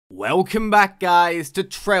Welcome back, guys, to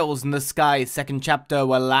Trails in the Sky, second chapter,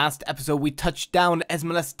 where last episode we touched down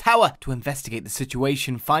Esmelas Tower to investigate the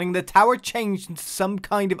situation, finding the tower changed into some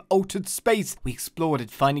kind of altered space. We explored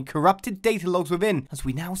it, finding corrupted data logs within, as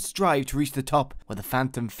we now strive to reach the top, where the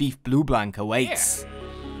Phantom Thief Bleublanc awaits. Yeah.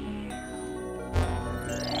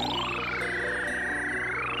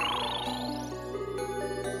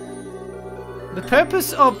 The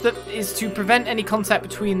purpose of is to prevent any contact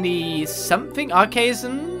between the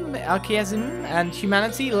archaism and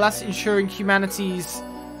humanity, thus ensuring humanity's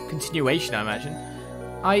continuation, I imagine.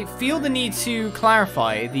 I feel the need to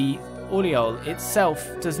clarify the audio itself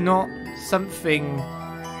does not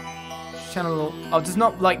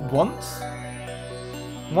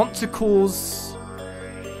want to cause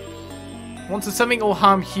something or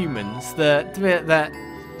harm humans that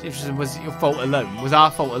was your fault alone, was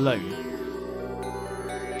our fault alone.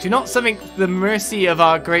 Do not something the mercy of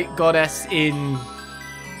our great goddess in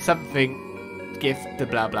something gift the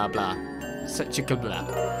blah blah blah. Such a good blah.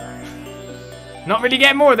 Not really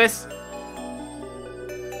getting more of this.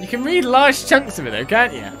 You can read large chunks of it though,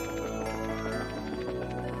 can't you?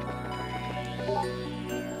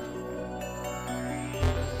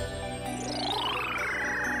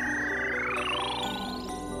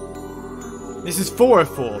 This is 4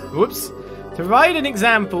 of 4. Whoops. To provide an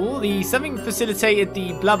example, the something facilitated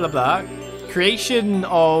the blah blah blah creation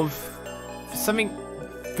of something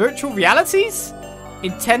virtual realities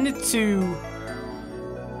intended to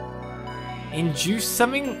induce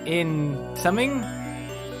something in something.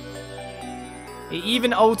 It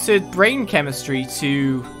even altered brain chemistry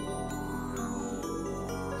to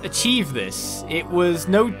achieve this. It was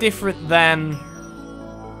no different than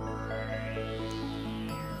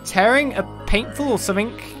tearing a painful or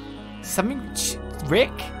something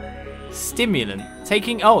stimulant,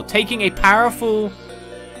 taking a powerful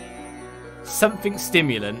something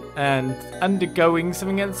stimulant and undergoing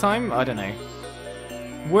something at the time. I don't know.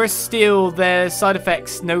 Worse still, their side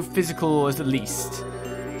effects, no physical as the least.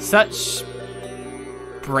 Such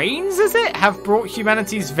brains as it have brought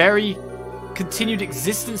humanity's very continued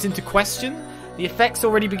existence into question. The effects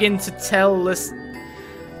already begin to tell us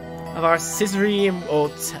of our scissory or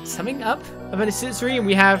summing up of a scissory, and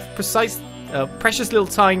we have precious little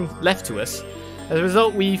time left to us. As a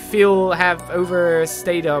result, we feel have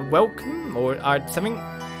overstayed our welcome or our something.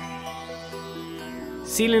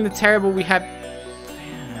 Sealing the terrible we had.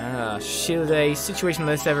 Should a situation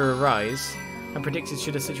like this ever arise? And predicted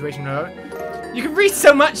should a situation arise. You can read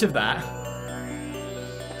so much of that.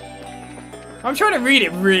 I'm trying to read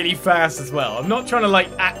it really fast as well. I'm not trying to like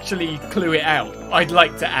actually clue it out. I'd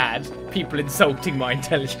like to add people insulting my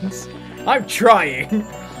intelligence. I'm trying,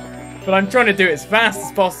 but I'm trying to do it as fast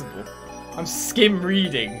as possible. I'm skim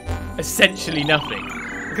reading essentially nothing.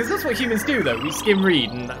 Because that's what humans do though, we skim read,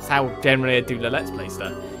 and that's how generally I do the Let's Play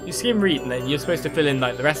stuff. You skim read and then you're supposed to fill in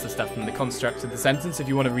like the rest of the stuff from the construct of the sentence if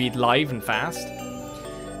you want to read live and fast.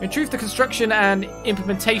 In truth, the construction and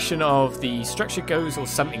implementation of the structure goes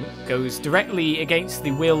directly against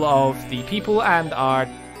the will of the people and our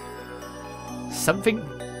something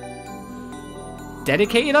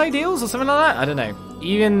dedicated ideals or something like that? I don't know.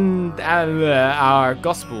 Even our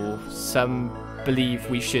gospel, some believe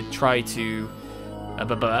we should try to use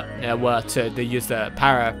the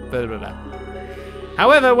para.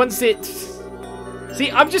 However, once it... See,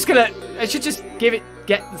 I should just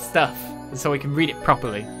get the stuff so I can read it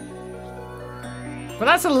properly. But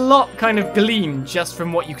that's a lot kind of gleaned just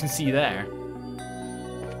from what you can see there.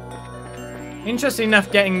 Interesting enough,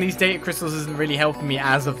 getting these data crystals isn't really helping me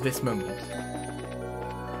as of this moment.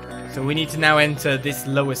 So we need to now enter this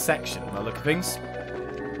lower section by the look of things.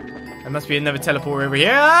 There must be another teleporter over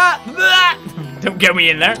here. Don't get me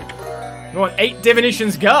in there. I want 8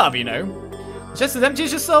 divinations garb, you know. Chest is empty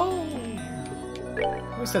as your soul.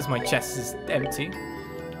 Who says my chest is empty?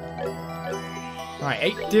 Right,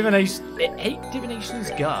 8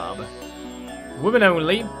 divinations garb. Woman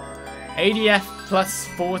only. ADF plus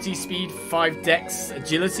 40 speed, 5 dex,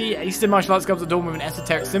 agility. Eastern martial arts garbs adorned with an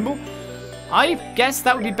esoteric symbol. I guess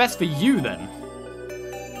that would be best for you then.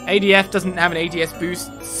 ADF doesn't have an ADS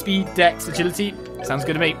boost. Speed, dex, agility. Sounds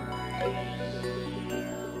good to me.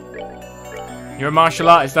 You're a martial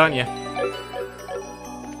artist, aren't you?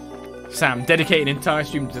 Sam, dedicate an entire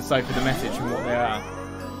stream to decipher the message and what they are.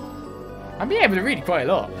 I'm being able to read quite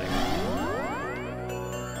a lot.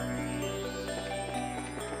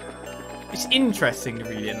 It's interesting to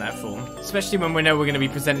read it in that form, especially when we know we're going to be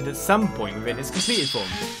presented at some point within its completed form.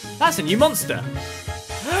 That's a new monster!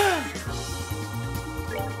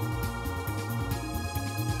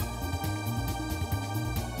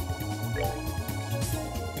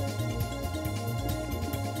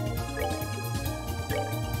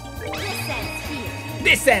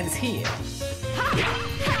 This ends here.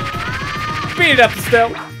 Beat it up, Estelle.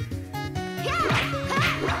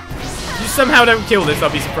 You somehow don't kill this,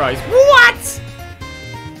 I'll be surprised. What?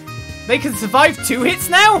 They can survive 2 hits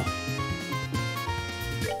now?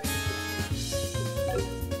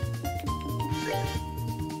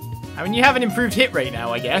 I mean, you have an improved hit rate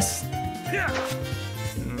now, I guess.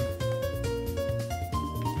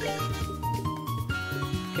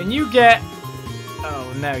 Can you get...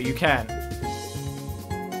 Oh, no, you can't.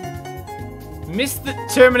 Mist that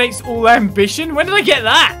terminates all ambition? When did I get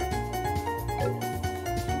that?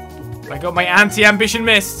 I got my anti-ambition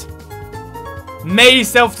mist. May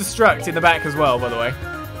self-destruct in the back as well, by the way.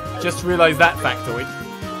 Just realised that factoid.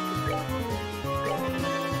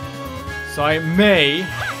 So I may...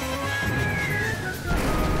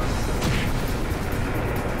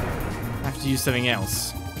 have to use something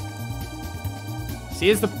else. See,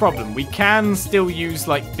 here's the problem. We can still use,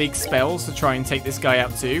 like, big spells to try and take this guy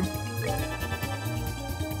out too.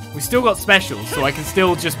 We still got specials, so I can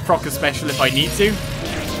still just proc a special if I need to.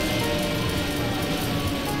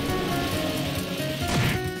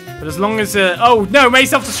 But as long as... oh, no! May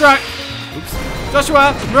self-destruct! Oops.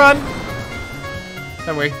 Joshua, run!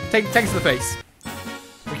 Don't worry. Take to the face.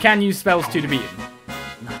 We can use spells too to beat him.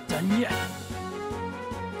 Not done yet.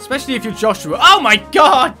 Especially if you're Joshua. Oh my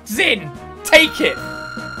god! Zin! Take it!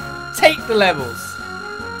 Take the levels!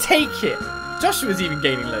 Take it! Joshua's even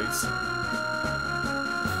gaining loads.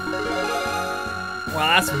 Well,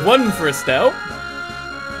 that's 1 for Estelle.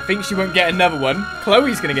 I think she won't get another one.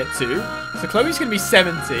 Chloe's going to get 2. So Chloe's going to be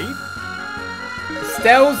 70.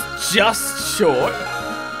 Estelle's just short.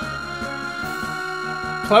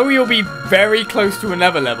 Chloe will be very close to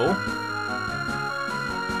another level.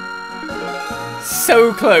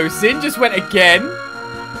 So close. Zin just went again.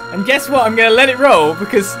 And guess what? I'm going to let it roll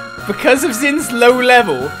because of Zin's low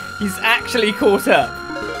level, he's actually caught up.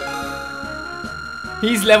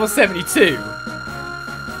 He's level 72.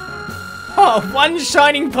 Oh, 1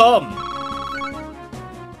 shining palm.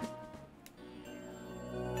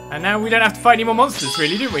 And now we don't have to fight any more monsters,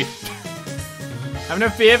 really, do we? Have no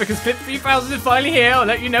fear, because Clip 3000 is finally here. I'll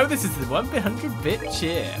let you know this is the 100-bit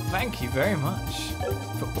cheer. Thank you very much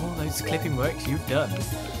for all those clipping works you've done.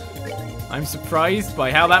 I'm surprised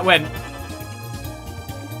by how that went.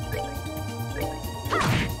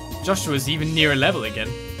 Joshua's even near a level again.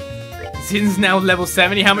 Zin's now level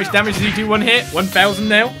 70. How much damage did he do 1 hit? 1,000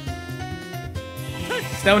 now?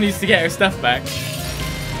 Estelle needs to get her stuff back.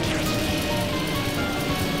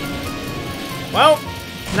 Well,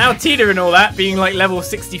 now Tina and all that being like level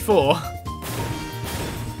 64.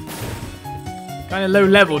 Kind of low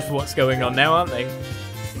leveled for what's going on now, aren't they?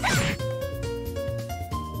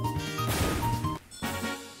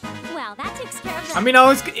 Well, that takes care of that. I mean,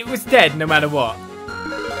 it was dead no matter what.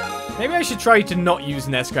 Maybe I should try to not use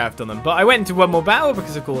Nestcraft on them. But I went into one more battle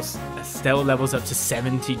because, of course, Estelle levels up to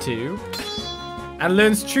 72. And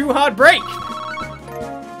learns True Hard Break.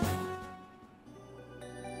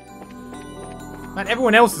 Man,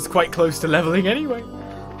 everyone else is quite close to leveling anyway.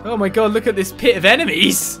 Oh my god, look at this pit of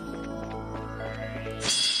enemies.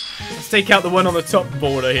 Let's take out the one on the top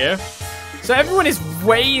border here. So everyone is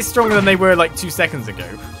way stronger than they were like 2 seconds ago.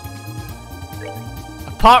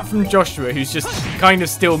 Apart from Joshua, who's just kind of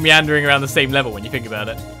still meandering around the same level when you think about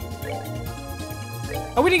it.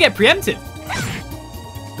 Oh, we didn't get preemptive.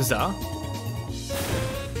 Bizarre.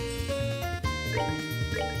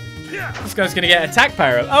 This guy's gonna get attack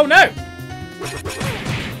power. Oh no!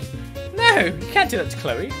 No, you can't do that to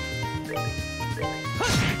Chloe.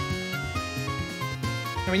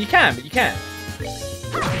 I mean, you can, but you can't.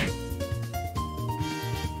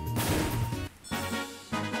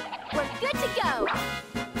 We're good to go.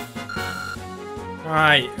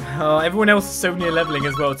 Alright, oh, everyone else is so near leveling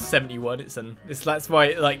as well to 71. That's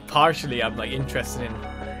why, like, partially I'm like interested in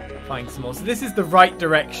finding some more. So this is the right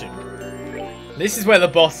direction. This is where the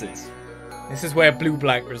boss is. This is where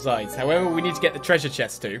Bleublanc resides. However, we need to get the treasure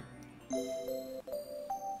chest too.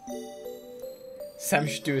 Sam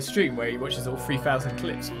should do a stream where he watches all 3,000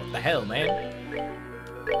 clips. What the hell, man?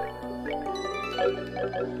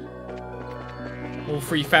 All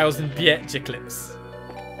 3,000 Bietja clips.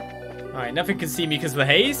 Alright, nothing can see me because of the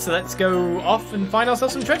haze, so let's go off and find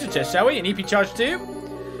ourselves some treasure chests, shall we? An EP charge too?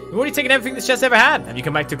 We've already taken everything this chest ever had. Have you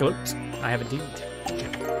come back to gloat? I have indeed.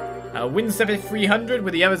 Win 300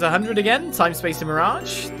 with the others 100 again. Time, space, and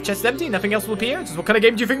mirage. The chest empty, nothing else will appear. Just what kind of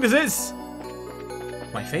game do you think this is?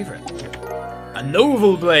 My favourite. A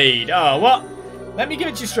novel blade. Oh, what? Let me give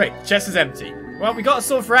it to you straight. The chest is empty. Well, we got a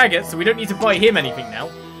sword for Agate, so we don't need to buy him anything now.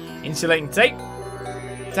 Insulating tape.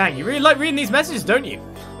 Dang, you really like reading these messages, don't you?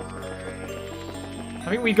 I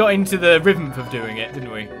think we got into the rhythm of doing it,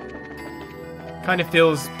 didn't we? Kind of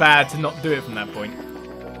feels bad to not do it from that point.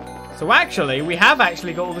 So actually, we have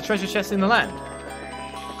actually got all the treasure chests in the land.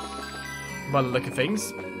 By the look of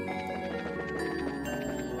things.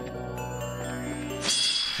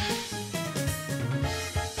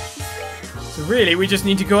 So really, we just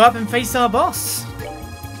need to go up and face our boss.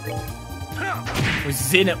 With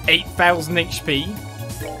Zin at 8,000 HP.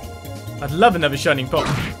 I'd love another Shining Pop.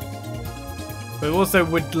 But I also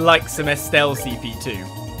would like some Estelle CP too.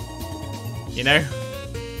 You know?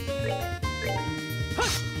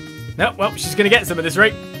 No, well, she's going to get some at this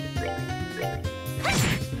rate.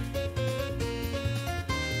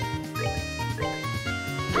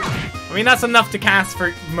 I mean, that's enough to cast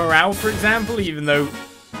for morale, for example, even though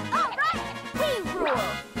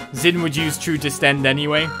Zin would use True Distend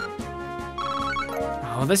anyway.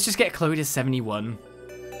 Oh, let's just get Chloe to 71.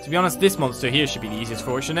 To be honest, this monster here should be the easiest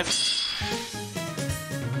fortunate.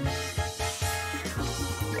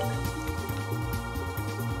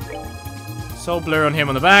 Soul Blur on him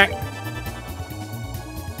on the back.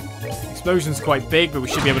 Explosion's quite big, but we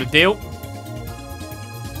should be able to deal. Do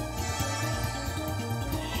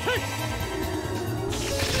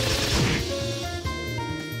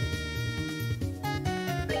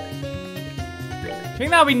you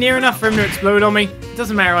think that'll be near enough for him to explode on me? It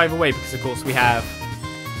doesn't matter either way, because of course we have...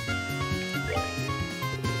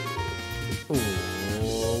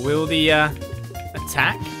 Ooh, will the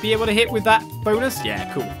attack be able to hit with that bonus?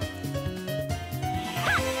 Yeah, cool.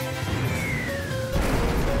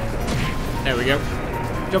 There we go.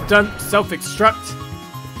 Job done. Self-extract.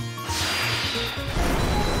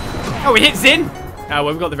 Oh, we hit Zin! Oh, well,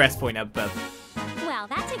 we've got the rest point up above. Well,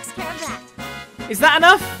 that takes care of that. Is that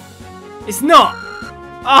enough? It's not!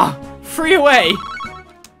 Ah, oh, 3 away!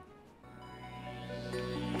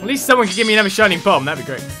 At least someone could give me another Shining Bomb, that'd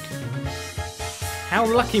be great. How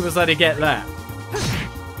lucky was I to get that?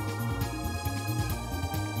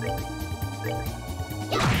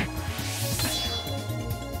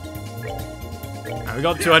 We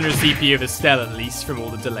got 200 CP of Estelle at least from all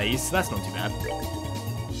the delays, so that's not too bad.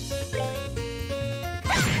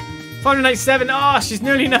 597, oh, she's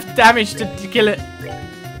nearly enough damage to kill it.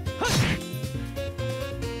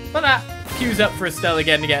 But that queues up for Estelle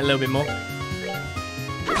again to get a little bit more.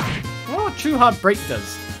 Oh, True Hard Break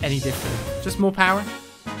does any different? Just more power?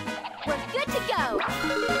 We're good to go.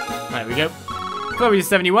 There we go. Chloe is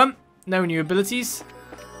 71, no new abilities.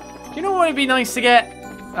 Do you know what would be nice to get?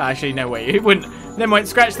 Oh, actually, no way, it wouldn't. Never mind,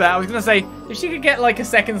 scratch that. I was going to say, if she could get like a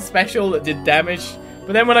second special that did damage.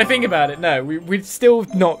 But then when I think about it, no, we'd still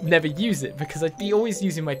never use it because I'd be always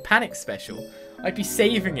using my panic special. I'd be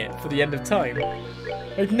saving it for the end of time.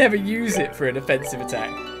 I'd never use it for an offensive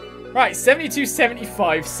attack. Right, 72,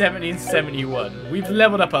 75, 70, and 71. We've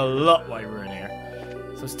leveled up a lot while we're in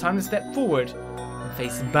here. So it's time to step forward and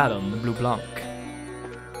face Phantom Thief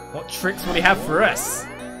Bleublanc. What tricks will he have for us?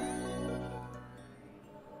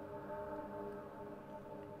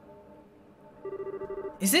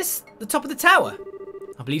 Is this the top of the tower?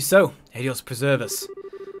 I believe so. Helios preserve us.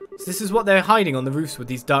 So this is what they're hiding on the roofs with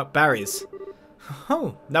these dark barriers.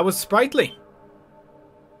 Oh, that was sprightly.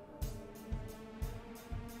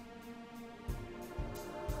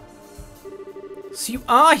 So you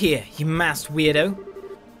are here, you masked weirdo.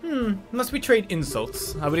 Must we trade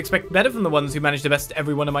insults? I would expect better from the ones who manage to best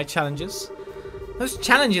every one of my challenges. Those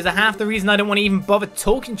challenges are half the reason I don't want to even bother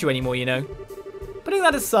talking to you anymore, you know. Putting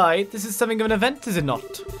that aside, this is something of an event, is it not?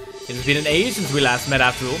 It has been an age since we last met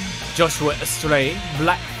after all. Joshua Astray,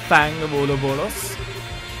 Black Fang of Ouroboros.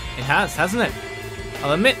 It has, hasn't it?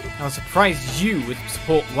 I'll admit, I was surprised you would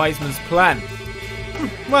support Wiseman's plan.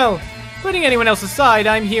 Well, putting anyone else aside,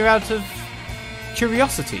 I'm here out of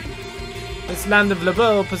curiosity. This land of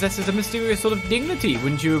Labelle possesses a mysterious sort of dignity,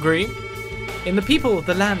 wouldn't you agree? In the people,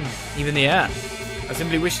 the land, even the air. I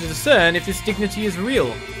simply wish to discern if this dignity is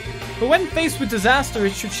real. But when faced with disaster,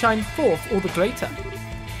 it should shine forth all the greater.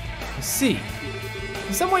 I see.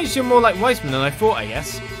 In some ways, you're more like Wiseman than I thought, I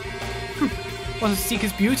guess. What a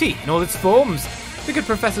seeker's beauty in all its forms. The good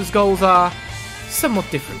professor's goals are somewhat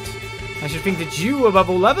different. I should think that you, above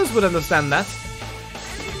all others, would understand that.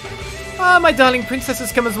 Ah, my darling princess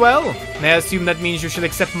has come as well. May I assume that means you shall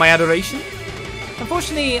accept my adoration?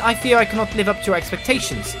 Unfortunately, I fear I cannot live up to your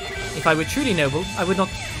expectations. If I were truly noble, I would not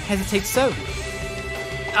hesitate so.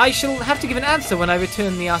 I shall have to give an answer when I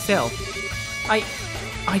return the Arcel.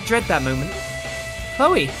 I dread that moment.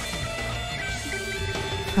 Chloe.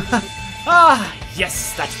 Ah,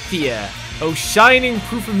 yes, that fear. Oh, shining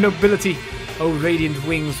proof of nobility. Oh, radiant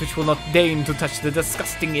wings which will not deign to touch the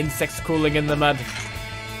disgusting insects crawling in the mud.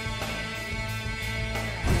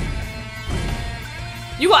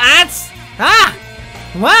 You got ads? Ah!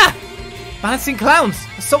 Wah! Balancing clowns.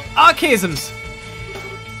 Assault archaisms.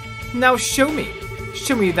 Now show me.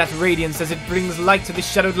 Show me that radiance as it brings light to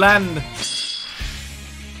this shadowed land.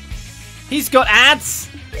 He's got ads.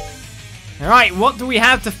 Alright, what do we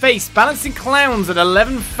have to face? Balancing clowns at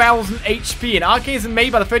 11,000 HP. An archaism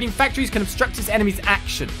made by the 13 factories can obstruct its enemy's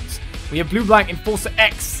actions. We have Bleublanc Enforcer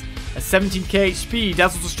X. At 17k HP,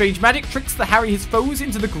 dazzles with strange magic, tricks that harry his foes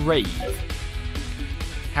into the grave.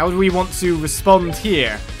 How do we want to respond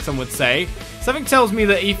here, some would say? Something tells me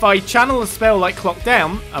that if I channel a spell like Clock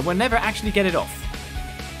Down, I will never actually get it off.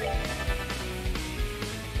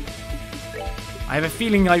 I have a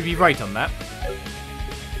feeling I'd be right on that.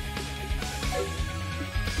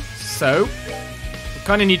 So, we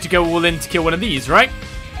kind of need to go all in to kill one of these, right?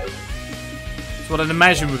 That's what I'd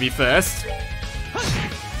imagine would be first.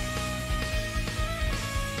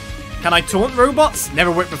 Can I taunt robots?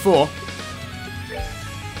 Never worked before.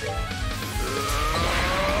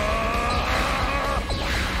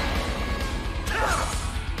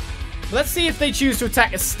 Let's see if they choose to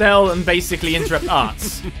attack Estelle and basically interrupt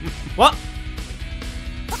arts. What?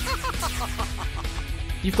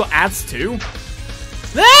 You've got ads too?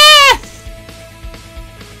 Ah!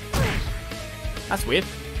 That's weird.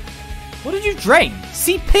 What did you drain?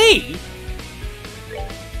 CP?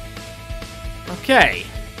 Okay.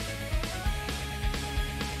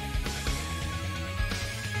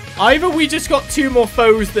 Either we just got 2 more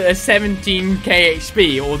foes that are 17k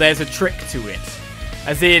HP, or there's a trick to it.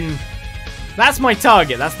 As in, that's my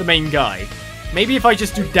target, that's the main guy. Maybe if I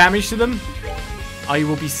just do damage to them, I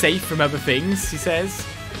will be safe from other things, he says.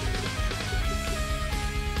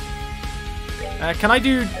 Can I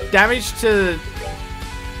do damage to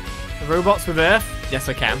the robots with Earth? Yes,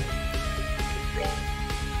 I can.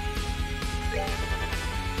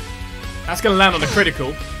 That's going to land on a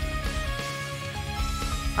critical.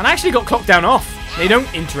 And I actually got Clock Down off. They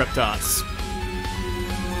don't interrupt arts.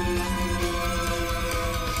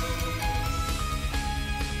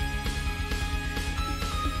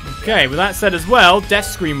 Okay, with that said as well, Death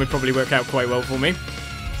Scream would probably work out quite well for me.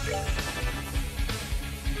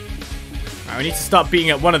 Alright, we need to start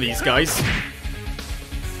beating up one of these guys.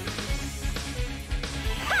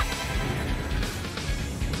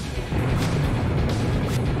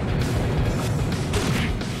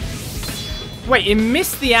 Wait, it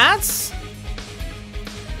missed the ads?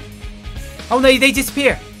 Oh, they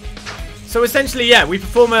disappear. So essentially, yeah, we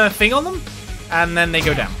perform a thing on them, and then they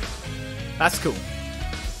go down. That's cool.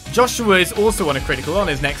 Joshua is also on a critical on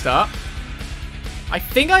his next art. I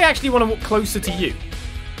think I actually want to walk closer to you.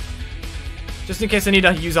 Just in case I need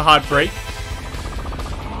to use a hard break.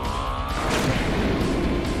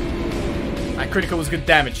 That critical was good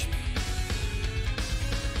damage.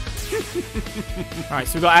 Alright,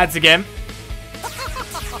 so we've got ads again.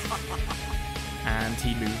 And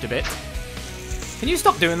he moved a bit. Can you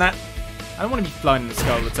stop doing that? I don't want to be flying in the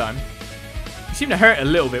sky all the time. You seem to hurt a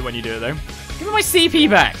little bit when you do it, though. Give me my CP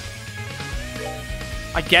back.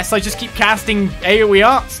 I guess I just keep casting AoE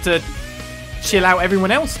arts to chill out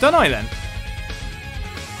everyone else, don't I, then?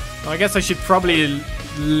 Well, I guess I should probably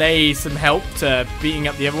lay some help to beating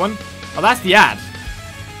up the other one. Oh, that's the ad.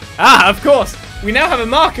 Ah, of course. We now have a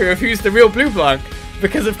marker of who's the real Bleublanc.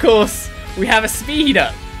 Because, of course, we have a speed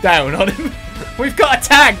up down on him. We've got a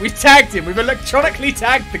tag. We've tagged him. We've electronically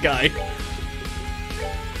tagged the guy.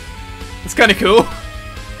 It's kind of cool.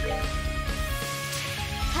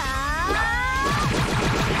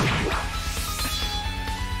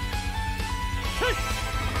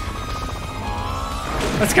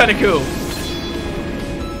 That's kind of cool.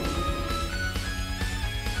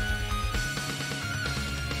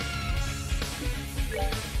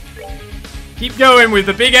 Keep going with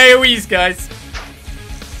the big AoEs, guys.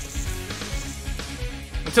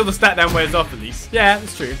 Until the stat down wears off, at least. Yeah,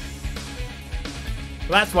 that's true.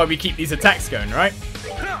 Well, that's why we keep these attacks going, right?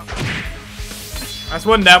 That's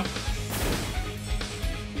one down.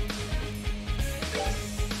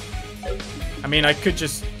 I mean, I could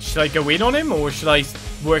just... Should I go in on him, or should I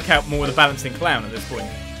work out more the balancing clown at this point?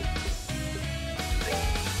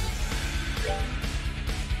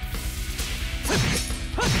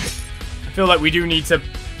 I feel like we do need to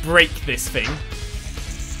break this thing.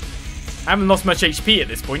 I haven't lost much HP at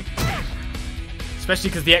this point. Especially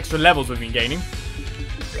because the extra levels we've been gaining.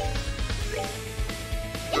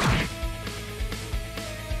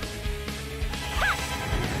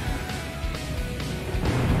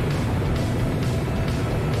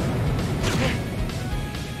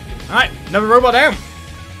 Alright, another robot down.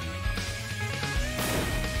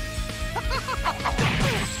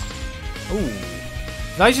 Ooh.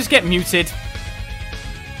 Did I just get muted?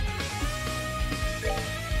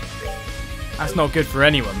 That's not good for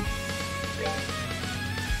anyone.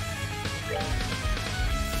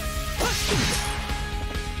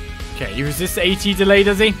 Okay, he resists AT delay,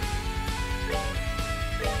 does he?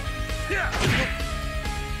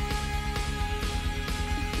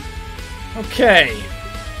 Okay.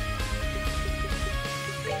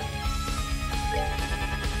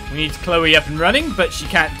 We need Chloe up and running, but she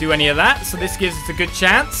can't do any of that, so this gives us a good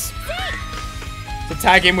chance to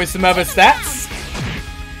tag in with some other stats.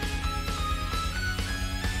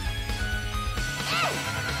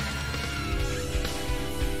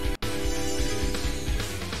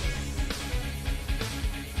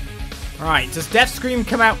 Alright, does Death Scream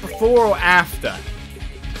come out before or after?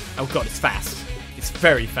 Oh god, it's fast. It's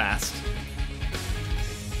very fast.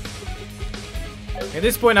 At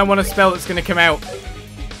this point, I want a spell that's going to come out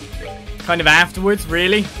kind of afterwards,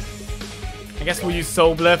 really. I guess we'll use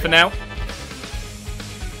Soul Blur for now.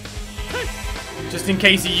 Just in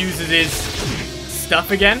case he uses his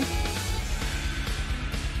stuff again.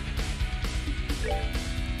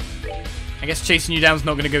 I guess chasing you down is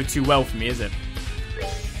not going to go too well for me, is it?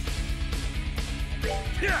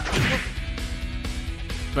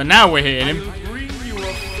 But now we're hitting him.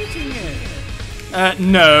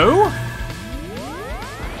 No.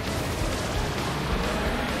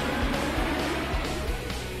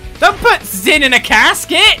 Don't put Zin in a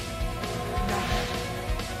casket!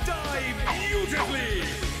 Dive beautifully.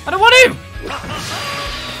 I don't want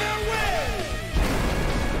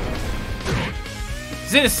to!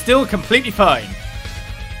 Zin is still completely fine.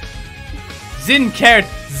 Zin cared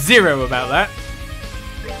zero about that.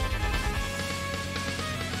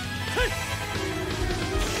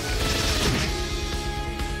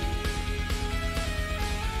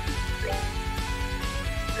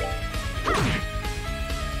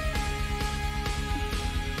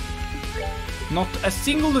 Not a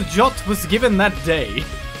single jot was given that day.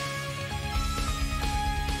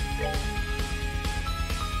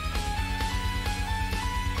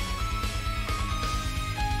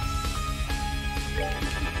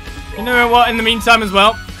 You know what, in the meantime as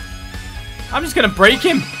well, I'm just gonna break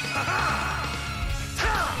him.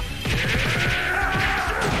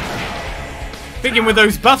 Thinking with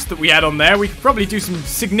those buffs that we had on there, we could probably do some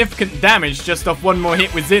significant damage just off one more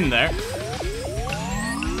hit with Zin there.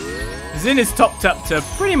 Zin is topped up to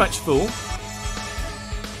pretty much full.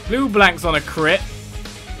 Bleublanc's on a crit.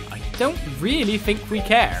 I don't really think we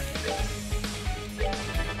care.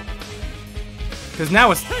 Because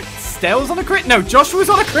now Estelle's on a crit? No,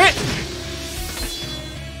 Joshua's on a crit!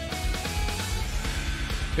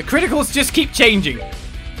 The criticals just keep changing. I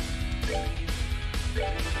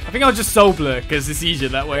think I'll just Soul Blur, because it's easier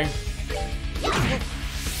that way.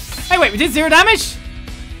 Hey, wait, we did 0 damage?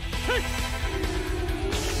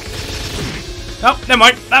 Oh, never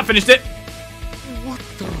mind. That finished it.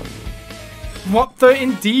 What the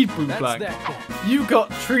indeed, Bleublanc. You got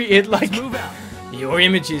treated like your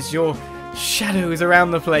images, your shadows around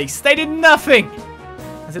the place. They did nothing.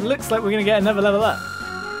 As it looks like we're going to get another level up.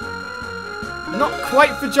 Not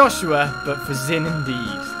quite for Joshua, but for Zin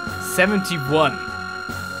indeed. 71.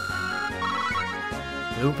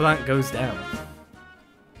 Bleublanc goes down.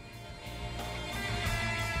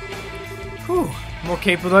 Whew, more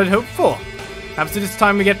capable than I'd hoped for. Perhaps it is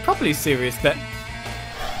time we get properly serious then.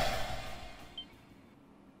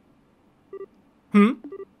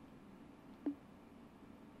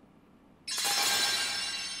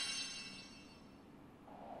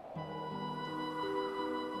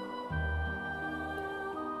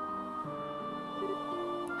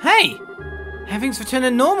 Hey! Everything's returned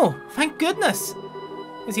to normal. Thank goodness.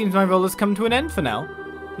 It seems my role has come to an end for now.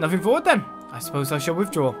 Nothing forward then. I suppose I shall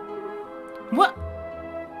withdraw. What?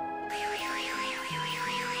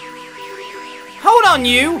 Hold on,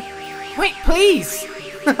 you! Wait, please!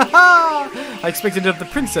 I expected of the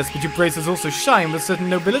princess, but your braces also shine with certain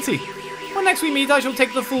nobility. When next we meet, I shall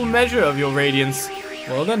take the full measure of your radiance.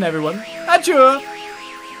 Well done, everyone. Adieu!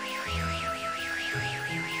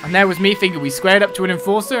 And there was me thinking we squared up to an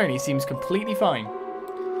enforcer, and he seems completely fine.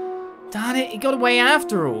 Darn it, he got away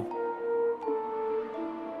after all.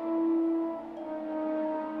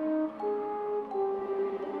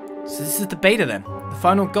 So this is the beta then, the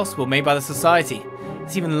final gospel made by the Society.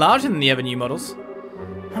 It's even larger than the other new models.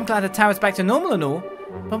 I'm glad the tower's back to normal and all,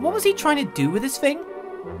 but what was he trying to do with this thing?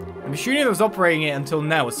 The machinery that was operating it until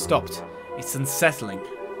now has stopped. It's unsettling.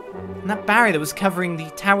 And that barrier that was covering the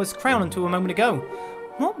tower's crown until a moment ago.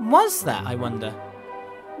 What was that, I wonder?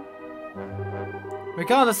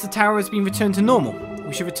 Regardless, the tower has been returned to normal.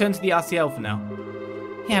 We should return to the RCL for now.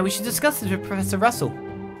 Yeah, we should discuss this with Professor Russell.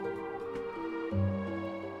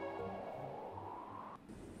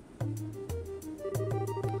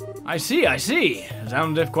 I see.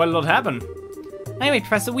 Sounds as if quite a lot happened. Anyway,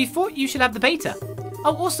 Professor, we thought you should have the beta.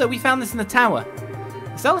 Oh, also, we found this in the tower.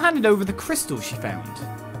 Estelle handed over the crystal she found.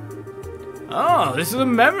 Oh, this is a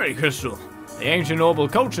memory crystal. The ancient Orbital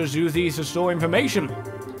cultures use these to store information.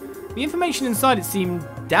 The information inside it seemed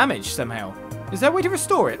damaged somehow. Is there a way to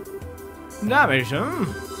restore it? Damaged, huh?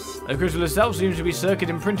 The crystal itself seems to be circuit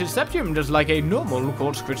imprinted septum, just like a normal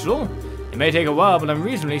quartz crystal. It may take a while, but I'm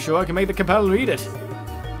reasonably sure I can make the Capella read it.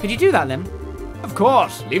 Could you do that then? Of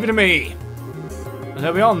course, leave it to me.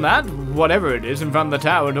 So beyond that, whatever it is in front of the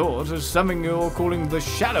tower doors is something you're calling the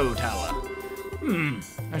Shadow Tower.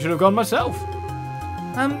 I should have gone myself.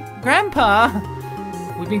 Grandpa!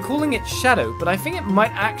 We've been calling it Shadow, but I think it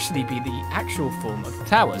might actually be the actual form of the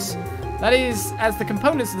towers. That is, as the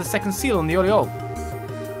components of the second seal on the Oriole.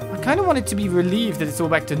 I kind of wanted to be relieved that it's all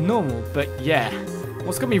back to normal, but yeah.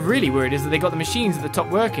 What's got me really worried is that they got the machines at the top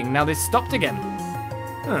working, now they've stopped again.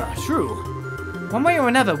 True. One way or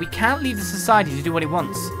another, we can't leave the society to do what it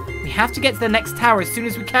wants. We have to get to the next tower as soon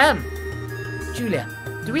as we can. Julia,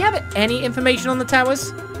 do we have any information on the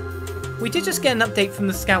towers? We did just get an update from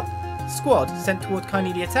the scout squad sent toward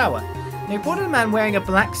Carnelia Tower. They reported a man wearing a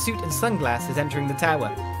black suit and sunglasses entering the tower.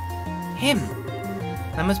 Him.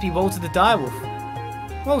 That must be Walter the Direwolf.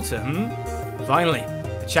 Walter, Finally,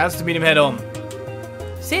 a chance to meet him head on.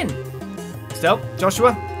 Sin. Estelle,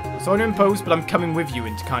 Joshua, I saw you in post, but I'm coming with you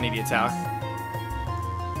into Carnelia Tower.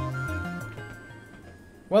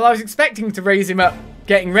 Well, I was expecting to raise him up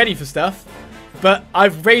getting ready for stuff, but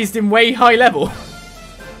I've raised him way high level.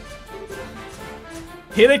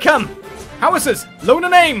 Here they come! Howitzers, load a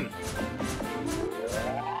name!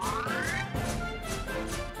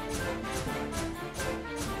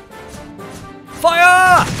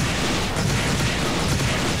 Fire!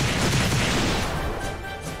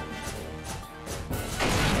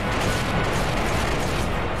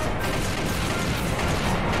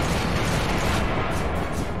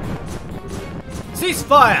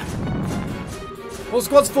 Ceasefire! All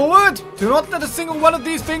squads forward! Do not let a single one of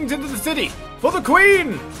these things into the city! For the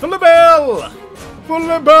Queen! For the bell! For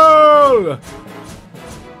the bell!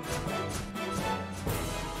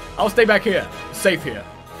 I'll stay back here. Safe here.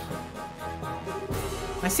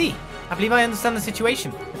 I see. I believe I understand the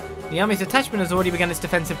situation. The army's detachment has already begun its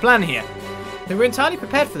defensive plan here. They were entirely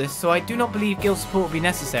prepared for this, so I do not believe guild support will be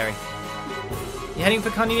necessary. You're heading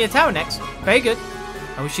for Carnelia Tower next? Very good.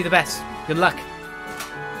 I wish you the best. Good luck.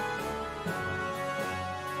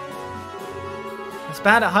 As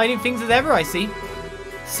bad at hiding things as ever, I see.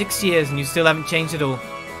 6 years and you still haven't changed at all.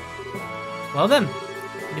 Well then,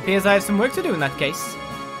 it appears I have some work to do in that case.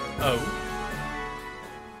 Oh.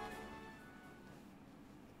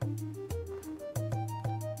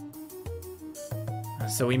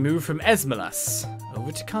 So we move from Esmelas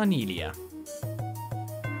over to Carnelia.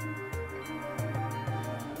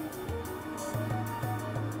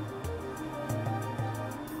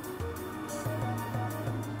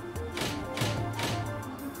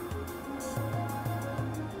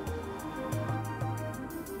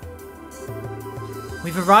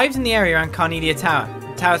 We've arrived in the area around Carnelia Tower.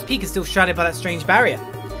 The tower's peak is still shrouded by that strange barrier.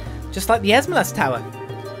 Just like the Esmelas Tower.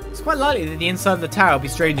 It's quite likely that the inside of the tower will be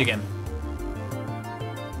strange again.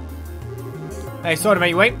 Hey, sorry to make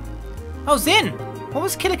you wait. Oh, Zin! What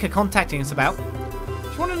was Kilika contacting us about?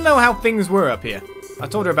 She wanted to know how things were up here. I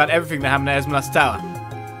told her about everything that happened at Esmelas Tower.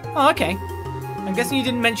 Oh, okay. I'm guessing you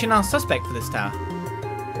didn't mention our suspect for this tower.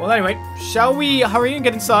 Well, anyway, shall we hurry and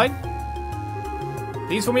get inside?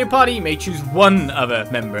 Please form your party. You may choose one other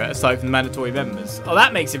member aside from the mandatory members. Oh,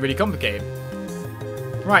 that makes it really complicated.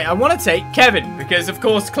 Right, I want to take Kevin because, of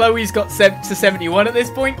course, Chloe's got to 71 at this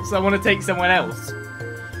point, so I want to take someone else.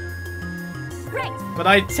 Great. But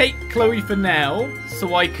I take Chloe for now,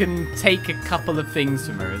 so I can take a couple of things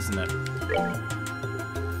from her, isn't it?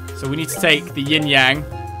 So we need to take the yin yang.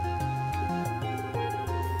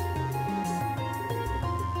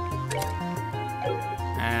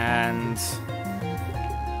 And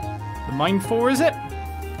the Mind 4, is it? I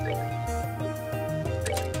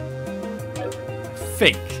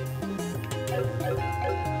think.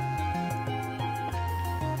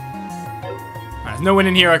 There's no one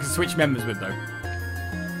in here I can switch members with, though.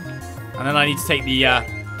 And then I need to take the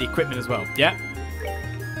equipment as well. Yeah.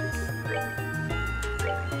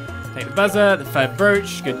 Take the buzzer, the third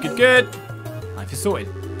brooch. Good, good, good. Life is sorted.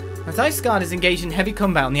 The Dice Guard is engaged in heavy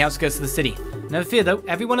combat on the outskirts of the city. Never fear, though.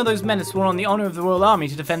 Every one of those men has sworn on the honour of the Royal Army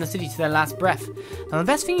to defend the city to their last breath. And the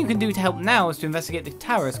best thing you can do to help now is to investigate the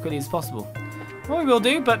tower as quickly as possible. Well, we will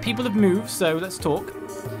do, but people have moved, so let's talk.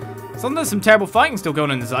 There's some terrible fighting still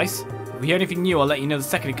going on in this ice. If we hear anything new, I'll let you know the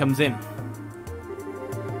second it comes in.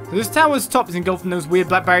 So this tower's top is engulfed in those weird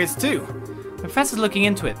black barriers too. The professor's looking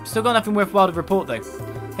into it. Still got nothing worthwhile to report though.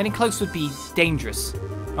 Getting close would be dangerous.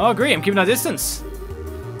 Oh, I agree. I'm keeping our distance.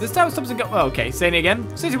 This tower's top is engulfed. Oh, okay. Saying it again.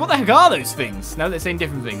 Seriously, what the heck are those things? No, they're saying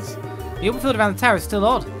different things. The open field around the tower is still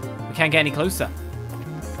odd. We can't get any closer.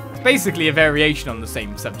 It's basically a variation on the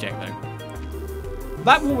same subject though.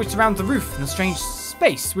 That wall which surrounds the roof and the strange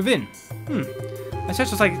space within. They search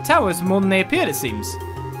just like the towers more than they appeared, it seems.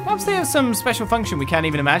 Perhaps they have some special function we can't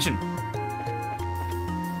even imagine.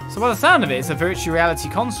 So by the sound of it, it's a virtual reality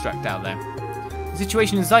construct out there. The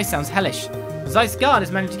situation in Zeiss sounds hellish. The Zeiss guard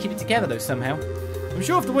has managed to keep it together though somehow. I'm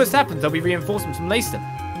sure if the worst happens, there'll be reinforcements from Leicester.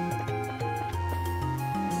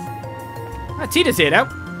 Ah, Tita's here now.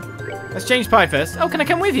 Let's change pie first. Oh, can I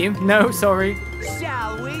come with you? No, sorry.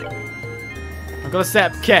 Shall we? I've got to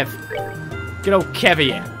set up Kev. Good old Kev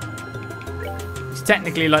here. He's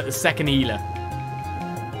technically like the second healer.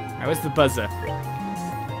 Now, where's the buzzer?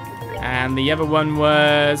 And the other one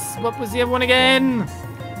was... What was the other one again?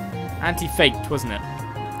 Anti-Fate, wasn't it?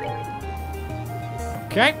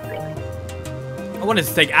 Okay. I wanted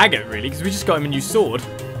to take Agate, really, because we just got him a new sword.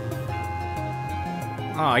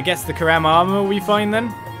 Oh, I guess the Karam armor will be fine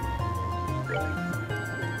then.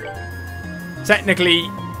 Technically,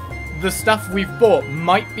 the stuff we've bought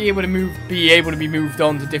might be able to be moved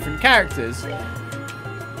on to different characters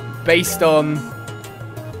based on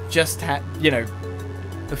just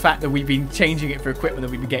the fact that we've been changing it for equipment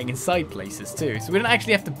that we've been getting inside places too. So we don't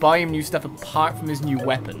actually have to buy him new stuff apart from his new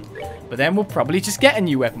weapon. But then we'll probably just get a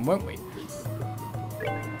new weapon, won't we?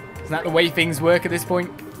 Isn't that the way things work at this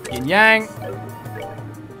point? Yin Yang.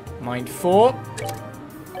 Mind 4.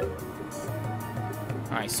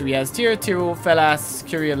 Alright, so he has Tira, Tyrol, Felas,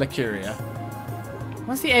 Curia, La Curia.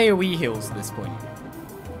 What's the AoE heals at this point?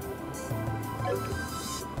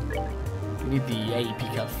 You need the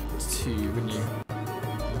AEP cuff too, wouldn't you?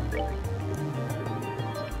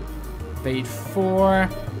 Evade 4.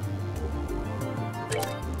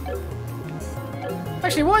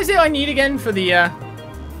 Actually, what is it I need again for the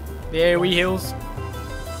AoE heals?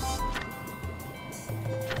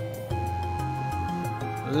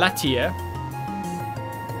 Latia.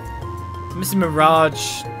 I'm missing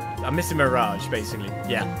Mirage. I'm missing Mirage, basically.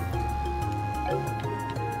 Yeah.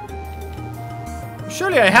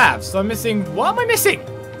 Surely I have, so I'm missing... What am I missing?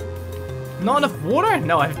 Not enough water?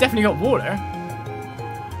 No, I've definitely got water.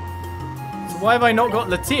 So why have I not got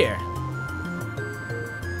Latir?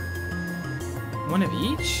 One of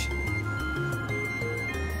each?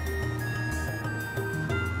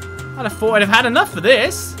 I'd have thought I'd have had enough for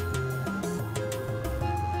this.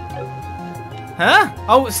 Huh?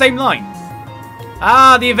 Oh, same line.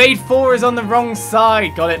 Ah, the evade 4 is on the wrong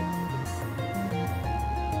side. Got it.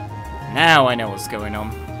 Now I know what's going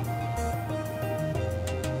on.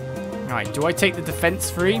 Alright, do I take the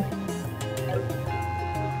defense free?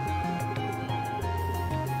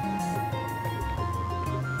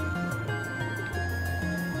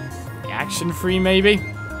 The action free, maybe?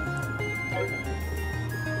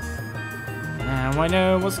 Now I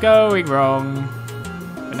know what's going wrong.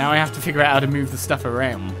 But now I have to figure out how to move the stuff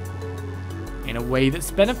around in a way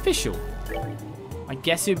that's beneficial. I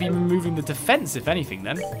guess it would be removing the defense, if anything,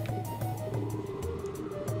 then.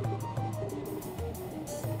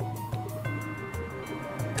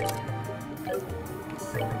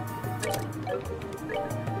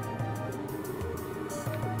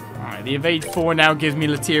 Alright, the evade 4 now gives me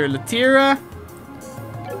Latira.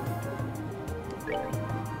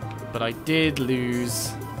 But I did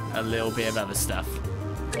lose a little bit of other stuff.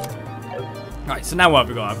 Alright, so now what have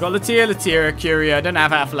we got? I've got Latira, Curia. I don't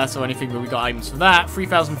have Athalas or anything, but we got items for that.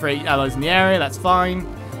 3,000 for 8 allies in the area, that's fine.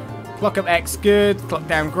 Clock up X, good. Clock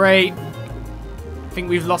down, great. I think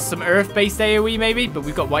we've lost some Earth-based AoE, maybe, but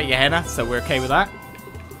we've got White Gehenna, so we're okay with that.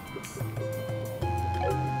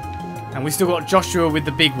 And we still got Joshua with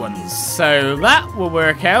the big ones, so that will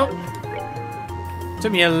work out.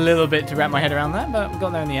 Took me a little bit to wrap my head around that, but we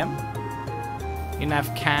got there in the end. Didn't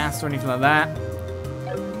have cast or anything like that.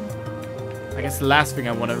 I guess the last thing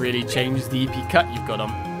I want to really change is the EP cut you've got on.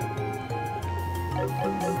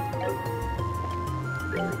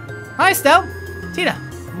 Hi, Estelle. Tina,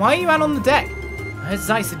 why are you out on the deck? I heard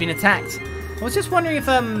Zeiss had been attacked. I was just wondering if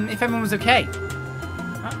everyone was okay.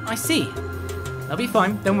 I see. They'll be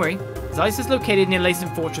fine, don't worry. Zeiss is located near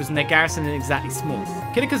Leysen Fortress and their garrison isn't exactly small.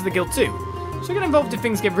 Kilika's the guild too. She'll get involved if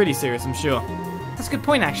things get really serious, I'm sure. That's a good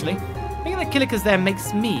point, actually. Thinking that Kilika's there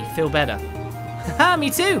makes me feel better. Haha,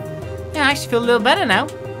 me too. Yeah, I actually feel a little better now.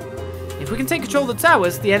 If we can take control of the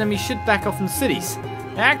towers, the enemy should back off from the cities.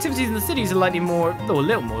 Their activities in the cities are likely more, though a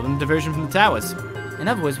little more, than diversion from the towers. In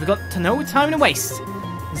other words, we've got no time to waste.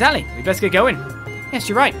 Exactly, we best get going. Yes,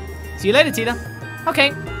 you're right. See you later, Tina.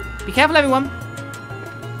 Okay. Be careful, everyone.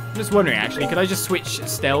 I'm just wondering, actually, could I just switch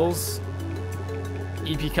Estelle's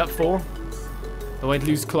EP Cut 4? Though I'd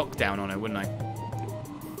lose clock down on it, wouldn't I?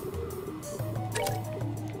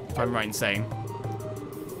 If I'm right in saying.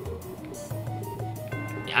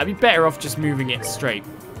 Yeah, I'd be better off just moving it straight.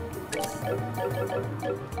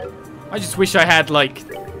 I just wish I had, like,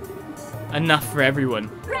 enough for everyone.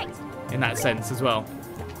 Great. In that sense as well.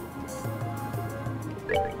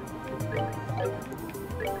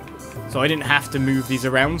 So I didn't have to move these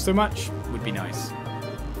around so much. Would be nice.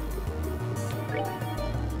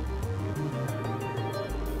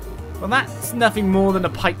 Well, that's nothing more than a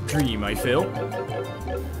pipe dream, I feel.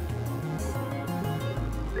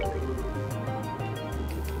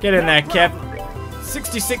 Get in there, Kev.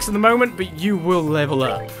 66 at the moment, but you will level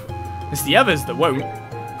up. It's the others that won't.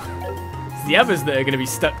 It's the others that are going to be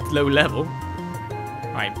stuck low level.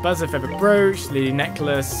 Right, buzzer, feather brooch, lily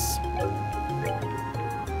necklace.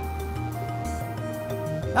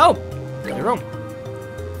 Oh, got it wrong.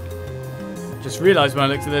 Just realised when I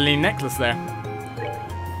looked at the lily necklace there.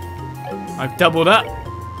 I've doubled up.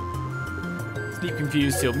 Sleep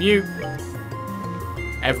confused, still mute.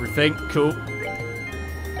 Everything, cool.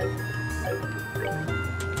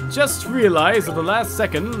 Just realised at the last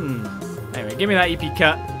second. Anyway, give me that EP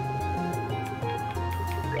cut.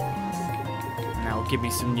 Now give me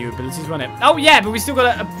some new abilities, won't it? Oh yeah, but we still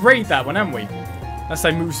got to upgrade that one, haven't we? Unless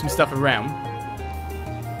I move some stuff around.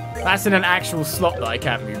 That's in an actual slot that I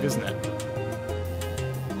can't move, isn't it?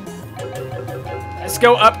 Let's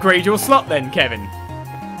go upgrade your slot then, Kevin.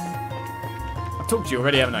 I've talked to you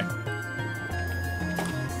already, haven't I?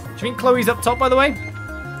 Do you think Chloe's up top, by the way?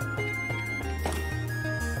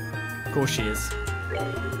 Of course she is.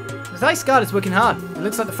 The Ice Guard is working hard. It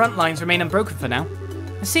looks like the front lines remain unbroken for now.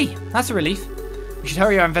 I see. That's a relief. We should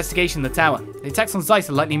hurry our investigation of the tower. The attacks on Zeiss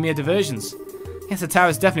are likely mere diversions. Yes, the tower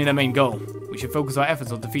is definitely their main goal. We should focus our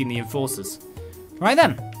efforts on defeating the enforcers. Right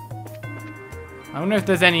then. I wonder if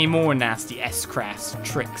there's any more nasty S-crass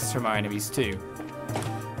tricks from our enemies too.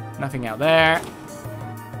 Nothing out there.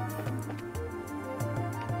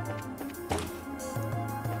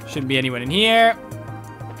 Shouldn't be anyone in here.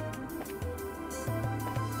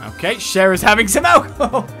 Okay, Cher's having some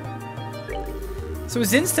alcohol. So it's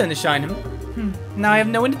Zin's turn to shine him. Now I have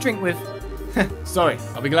no one to drink with. Sorry,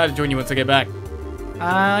 I'll be glad to join you once I get back.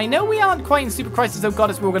 I know we aren't quite in Super Crisis Oh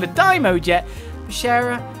Goddess we're all gonna die mode yet, but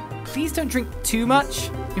Cher, please don't drink too much.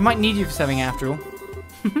 We might need you for something after all.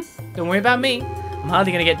 Don't worry about me. I'm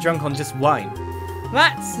hardly gonna get drunk on just wine.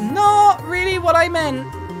 That's not really what I meant.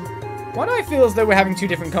 Why do I feel as though we're having two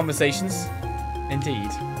different conversations? Indeed.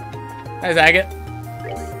 There's Agate.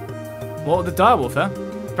 What with the direwolf, huh?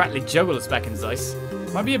 Practically juggle us back in Zeiss.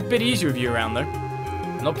 Might be a bit easier with you around, though.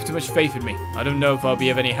 Not put too much faith in me. I don't know if I'll be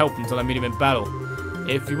of any help until I meet him in battle.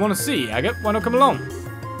 If you want to see, Agate, why not come along?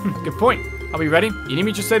 Good point. I'll be ready. You need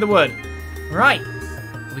me, just say the word. Right.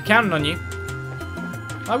 I'll be counting on you.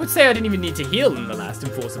 I would say I didn't even need to heal in the last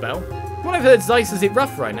Enforcer battle. From what I've heard, Zeiss is it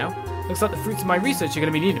rough right now. Looks like the fruits of my research are going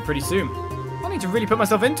to be needed pretty soon. I need to really put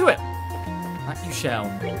myself into it. That you shall.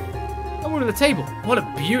 I wanted the table. What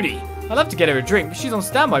a beauty. I'd love to get her a drink, but she's on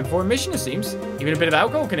standby before a mission, it seems. Even a bit of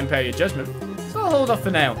alcohol can impair your judgment. So I'll hold off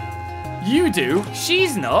for now. You do?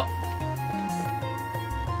 She's not.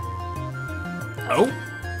 Oh?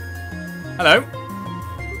 Hello?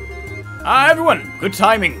 Hi, everyone. Good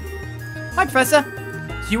timing. Hi, Professor.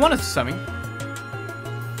 Do you want us something?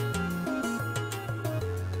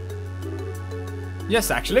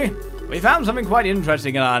 Yes, actually. We found something quite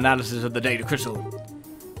interesting in our analysis of the data crystal.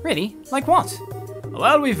 Really? Like what?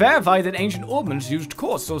 Well, we verified that ancient ornaments used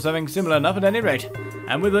quartz or something similar enough at any rate.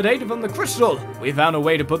 And with the data from the crystal, we found a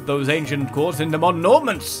way to put those ancient quartz into modern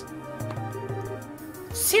ornaments.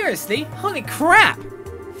 Seriously? Holy crap!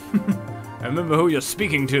 I remember who you're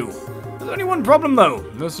speaking to. There's only one problem though.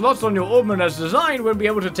 The slots on your ornament as designed won't be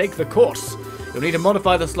able to take the course. You'll need to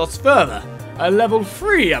modify the slots further. A level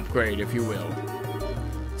 3 upgrade, if you will.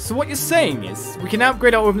 So what you're saying is, we can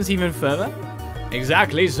upgrade our ornaments even further?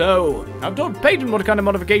 Exactly so. I've told Peyton what kind of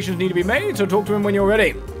modifications need to be made, so talk to him when you're ready.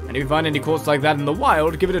 And if you find any quartz like that in the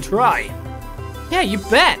wild, give it a try. Yeah, you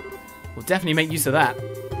bet. We'll definitely make use of that.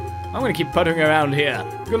 I'm going to keep puttering around here.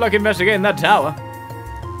 Good luck investigating that tower.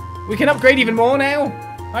 We can upgrade even more now?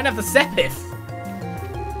 I don't have the Sepith.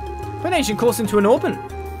 Put an ancient quartz into an ornament.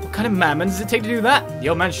 What kind of madman does it take to do that? The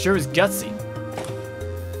old man sure is gutsy.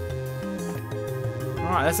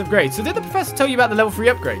 Alright, let's upgrade. So did the professor tell you about the level 3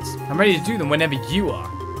 upgrades? I'm ready to do them whenever you are.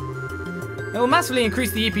 It will massively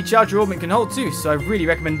increase the EP charge your ornament can hold too, so I really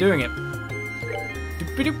recommend doing it.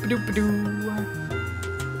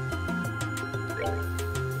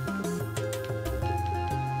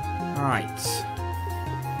 Alright.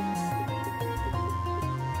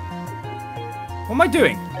 What am I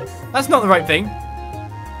doing? That's not the right thing.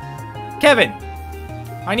 Kevin!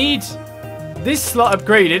 I need this slot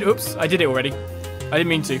upgraded. Oops, I did it already. I didn't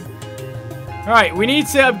mean to. Alright, we need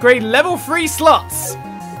to upgrade level 3 slots.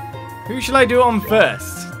 Who shall I do it on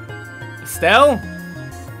first? Estelle?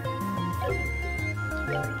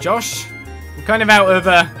 Josh? We're kind of out of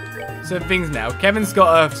certain things now. Kevin's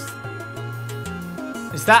got a...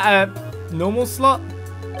 Is that a normal slot?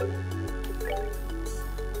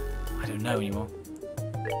 I don't know anymore.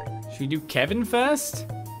 Should we do Kevin first?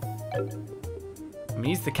 I mean,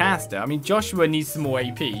 he's the caster. I mean, Joshua needs some more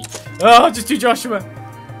AP. Oh, just do Joshua.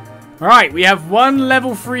 Alright, we have one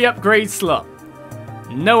level 3 upgrade slot.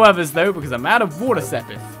 No others, though, because I'm out of water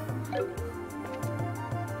sepith.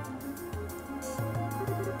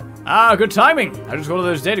 Ah, good timing. I just got all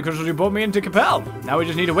those data crystals you brought me into Capel. Now we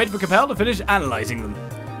just need to wait for Capel to finish analyzing them.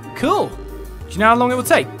 Cool. Do you know how long it will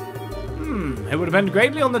take? It would depend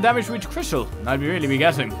greatly on the damage to each crystal. I'd really be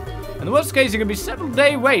guessing. In the worst case, it could be several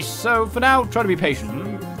day wait, so for now, try to be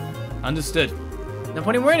patient. Understood. No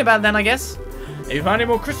point in worrying about it then, I guess. If you find any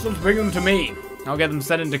more crystals, bring them to me. I'll get them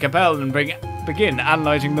sent into Capel and begin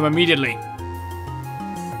analyzing them immediately.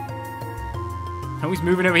 Oh, he's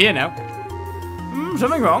moving over here now.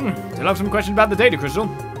 Something wrong. Still have some questions about the data crystal.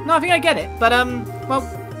 No, I think I get it. But, well,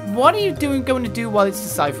 what are you going to do while it's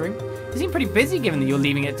deciphering? You seem pretty busy given that you're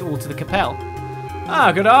leaving it all to the Capel.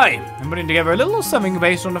 Ah, good eye. I'm putting together a little something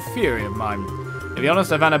based on a theory of mine. To be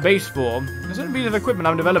honest, I found a base for a certain piece of equipment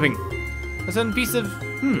I'm developing. A certain piece of...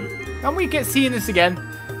 Can't we get seeing this again?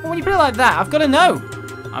 Well, when you put it like that, I've got to know.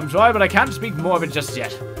 I'm sorry, but I can't speak more of it just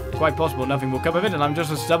yet. It's quite possible nothing will come of it, and I'm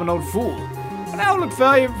just a stubborn old fool. But I look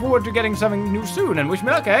very forward to getting something new soon, and wish me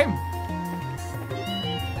luck, eh?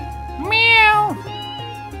 Meow.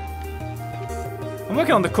 I'm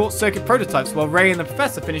working on the court circuit prototypes while Ray and the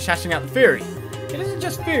professor finish hashing out the theory. It isn't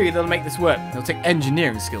just theory that'll make this work. It'll take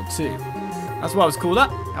engineering skill, too. That's why I was called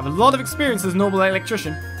up. I have a lot of experience as a normal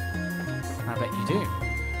electrician. I bet you do.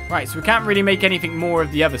 Right, so we can't really make anything more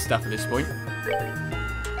of the other stuff at this point.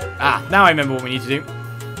 Ah, now I remember what we need to do.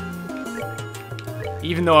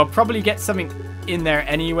 Even though I'll probably get something in there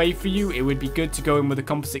anyway for you, it would be good to go in with a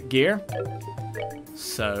composite gear.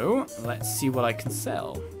 So, let's see what I can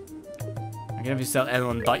sell. I can have you sell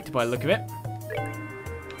Elon Bite by the look of it.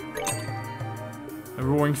 A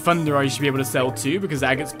Roaring Thunder I should be able to sell too, because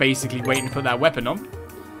Agate's basically waiting to put that weapon on.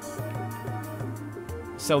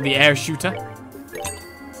 Sell the Air Shooter.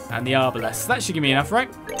 And the Arbalest. That should give me enough, right?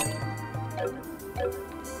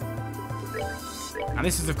 And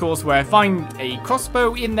this is, of course, where I find a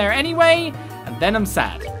crossbow in there anyway, and then I'm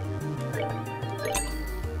sad.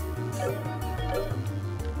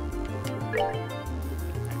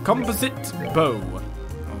 Composite bow.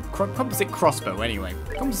 Or composite crossbow, anyway.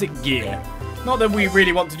 Composite gear. Not that we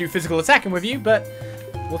really want to do physical attacking with you, but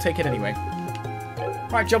we'll take it anyway.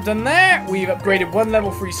 Right, job done there. We've upgraded one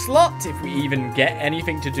level 3 slot, if we even get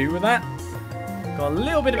anything to do with that. Got a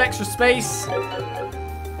little bit of extra space.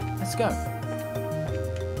 Let's go.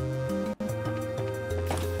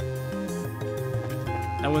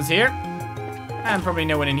 No one's here. And probably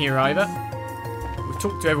no one in here either. We've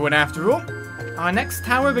talked to everyone after all. Our next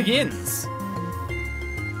tower begins.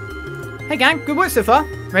 Hey gang, good work so far.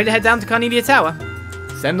 Ready to head down to Carnelia Tower?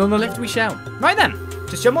 Send on the lift we shall. Right then,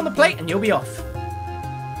 just jump on the plate and you'll be off.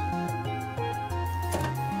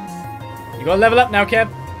 You gotta level up now, Kev.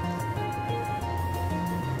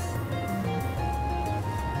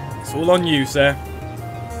 It's all on you, sir.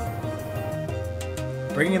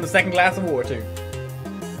 Bringing in the second glass of water, too.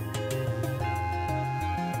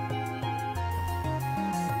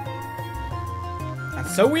 And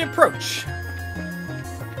so we approach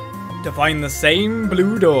to find the same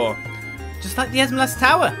blue door. Just like the Esmelas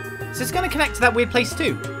Tower. So it's going to connect to that weird place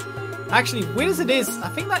too. Actually, weird as it is, I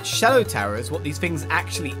think that shadow tower is what these things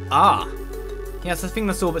actually are. Yes, I think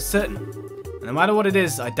that's all but certain. And no matter what it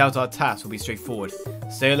is, I doubt our task will be straightforward.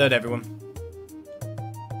 Stay alert, everyone.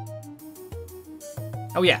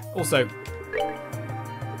 Oh yeah, also,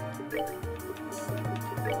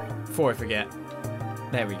 before I forget,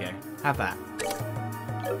 there we go. Have that.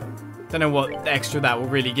 Don't know what extra that will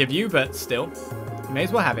really give you, but still. You may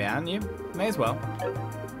as well have it, haven't you? May as well.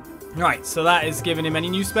 Right, so that is giving him any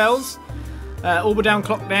new spells. Orbital down,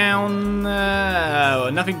 clock down.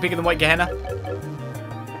 Nothing bigger than White Gehenna.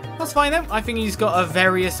 That's fine though. I think he's got a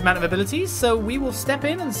various amount of abilities, so we will step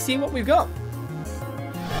in and see what we've got.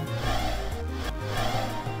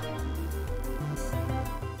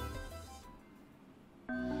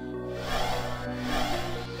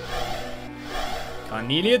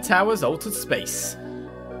 Carnelia Tower's Altered Space.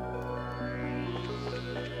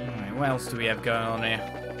 What else do we have going on here?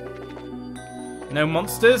 No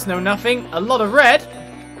monsters, no nothing. A lot of red.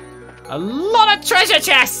 A lot of treasure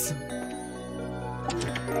chests!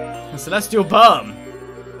 A celestial balm.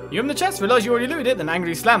 You open the chest, realize you already looted it, then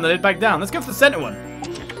angrily slam the lid back down. Let's go for the center one.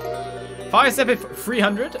 Fire Sepith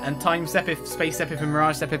 300 and Time Sepith, Space Sepith and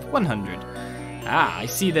Mirage Sepith 100. Ah, I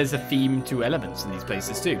see there's a theme to elements in these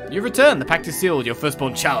places too. You return, the pact is sealed, your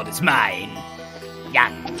firstborn child is mine.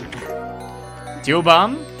 Yeah. Dual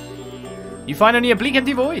Balm. You find only a bleak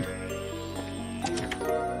empty void.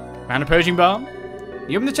 Found a purging balm.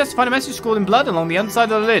 You open the chest to find a message scrawled in blood along the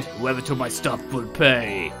underside of the lid. Whoever took my stuff will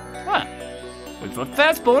pay. Ah. With your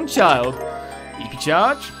firstborn child. EP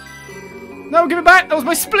charge. No, give it back! That was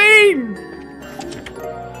my spleen!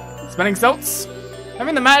 Smelling salts.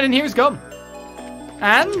 Everything that mattered in here is gone.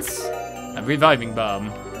 And a reviving balm.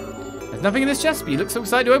 There's nothing in this chest, but you look so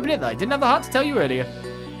excited to open it that I didn't have the heart to tell you earlier.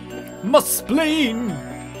 My spleen!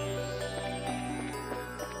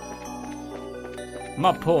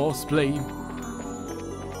 My poor spleen.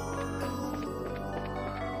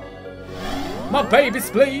 My baby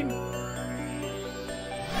spleen!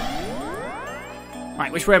 Right,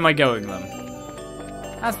 which way am I going then?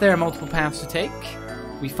 As there are multiple paths to take,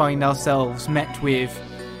 we find ourselves met with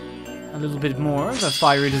a little bit more of a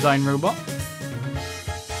fiery design robot.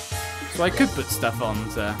 So I could put stuff on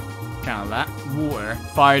to counter that. Water,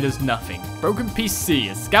 fire does nothing. Broken PC,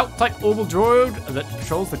 a scout-type orbital droid that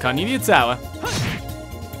patrols the Carnelia Tower.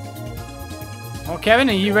 Well, Kevin,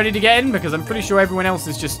 are you ready to get in? Because I'm pretty sure everyone else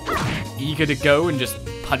is just eager to go and just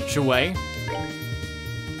punch away.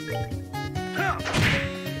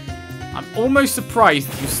 I'm almost surprised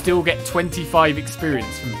that you still get 25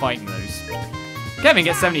 experience from fighting those. Kevin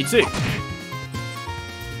gets 72.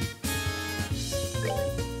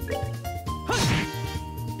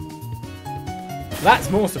 That's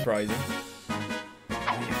more surprising.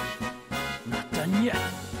 Not done yet.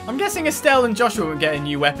 I'm guessing Estelle and Joshua won't get a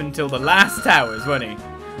new weapon until the last towers, won't he?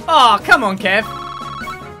 Aw, oh, come on, Kev.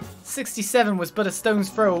 67 was but a stone's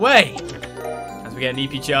throw away. As we get an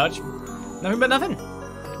EP charge. Nothing but nothing.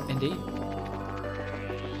 Indeed.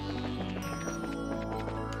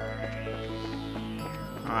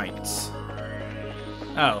 Right.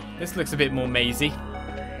 Oh, this looks a bit more mazy.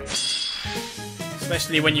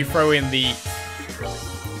 Especially when you throw in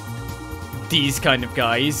these kind of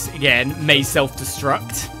guys. Again, may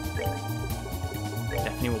self-destruct.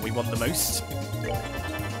 Definitely what we want the most.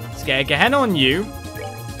 Let's get a Gehenna on you.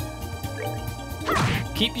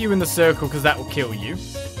 Keep you in the circle because that will kill you.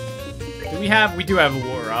 We do have a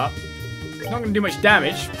water art. It's not going to do much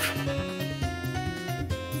damage.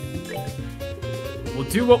 We'll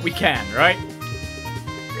do what we can, right?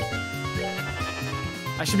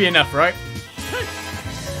 That should be enough, right?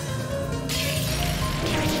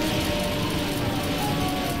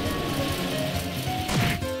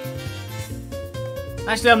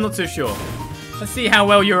 Actually, I'm not so sure. Let's see how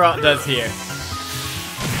well your art does here.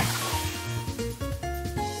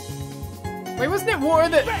 Wait, wasn't it water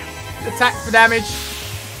that attacked for damage?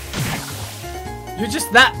 You're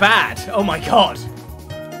just that bad. Oh my god.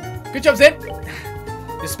 Good job, Zin.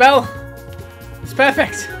 Your spell is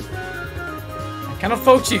perfect. I cannot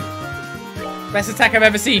fault you. Best attack I've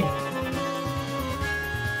ever seen.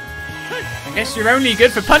 I guess you're only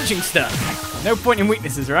good for punching stuff. No point in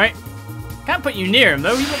weaknesses, right? Can't put you near him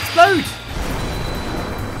though, he will explode.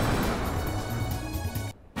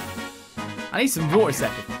 I need some water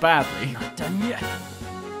sepith badly. Not done yet.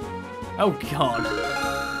 Oh god.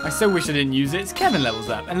 I so wish I didn't use it. It's Kevin levels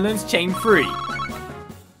up and learns chain 3.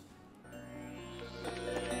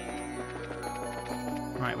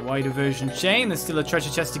 Right, wider version chain. There's still a treasure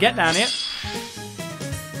chest to get down here.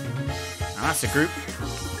 Now that's a group.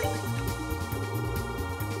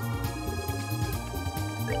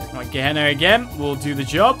 Right, Gehenna again. We'll do the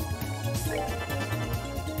job.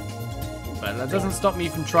 But that doesn't stop me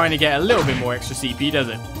from trying to get a little bit more extra CP, does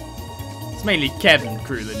it? It's mainly Kevin and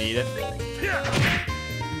crew that need it.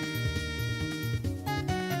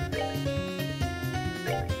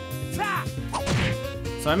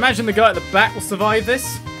 So I imagine the guy at the back will survive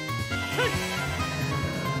this.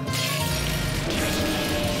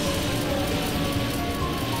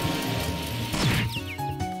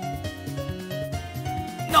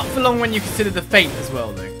 Not for long when you consider the fate as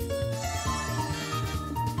well, though.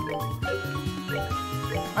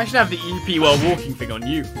 I should have the EP while walking thing on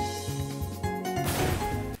you.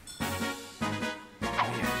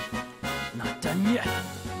 Not done yet.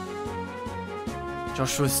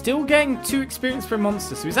 Joshua's still getting 2 experience per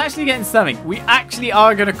monster, so he's actually getting something. We actually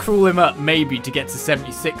are going to crawl him up, maybe, to get to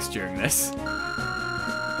 76 during this.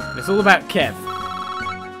 But it's all about Kev.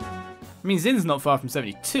 I mean, Zin's not far from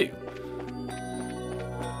 72.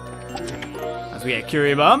 As we get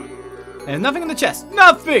Curie Bomb. There's nothing in the chest.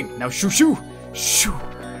 Nothing! Now shoo shoo! Shoo!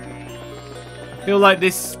 I feel like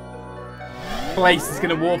this place is going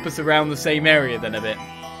to warp us around the same area then a bit.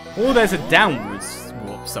 Or there's a downwards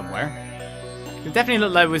warp somewhere. It definitely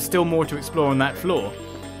looked like there's still more to explore on that floor.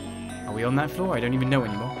 Are we on that floor? I don't even know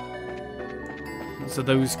anymore. So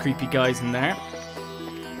those creepy guys in there.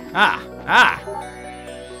 Ah! Ah!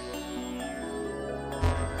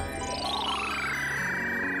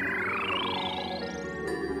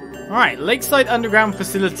 Alright, Lakeside Underground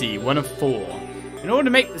Facility, 1 of 4. In order to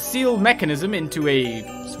make the sealed mechanism into a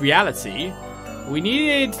reality, we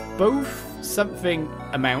needed both something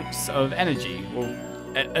amounts of energy, or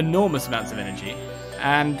enormous amounts of energy,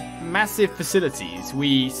 and massive facilities.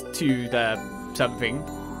 We to the something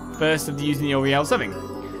first of using the Oriel something.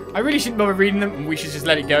 I really shouldn't bother reading them, and we should just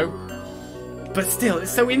let it go. But still, it's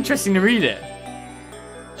so interesting to read it.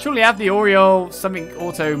 Surely have the Oriel something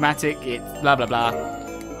automatic, it's blah blah blah.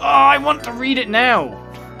 Oh, I want to read it now.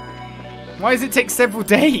 Why does it take several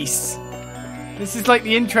days? This is like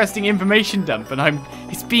the interesting information dump, and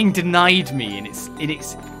it's being denied me in its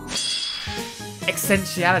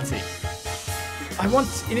essentiality. I want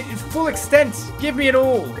in its full extent. Give me it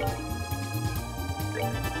all.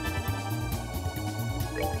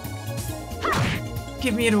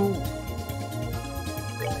 Give me it all.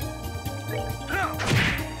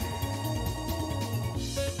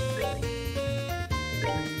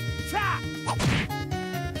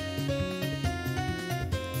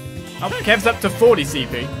 Oh, Kev's up to 40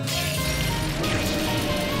 CP.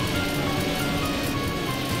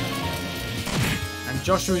 And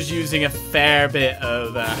Joshua's using a fair bit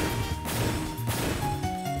of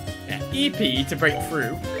EP to break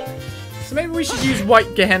through. So maybe we should use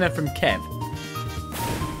White Gehenna from Kev.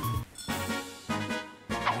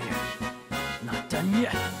 Not done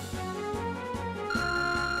yet.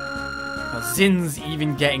 Zin's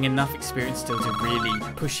even getting enough experience still to really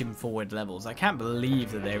push him forward levels. I can't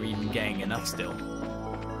believe that they're even getting enough still.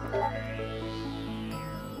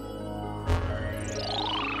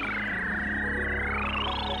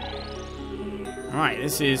 Alright,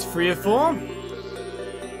 this is 3 of 4.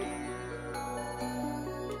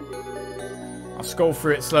 I'll scroll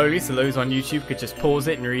through it slowly so those on YouTube could just pause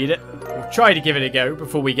it and read it. We'll try to give it a go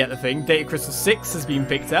before we get the thing. Data Crystal 6 has been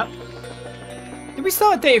picked up. Did we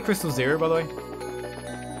start at Data Crystal 0, by the way?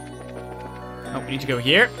 Oh, we need to go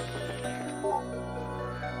here.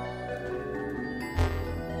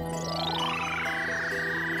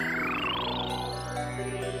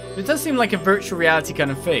 It does seem like a virtual reality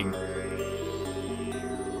kind of thing.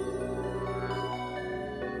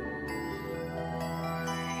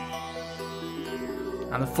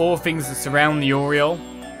 And the 4 things that surround the Oriole.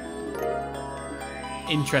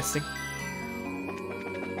 Interesting.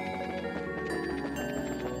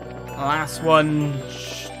 Last one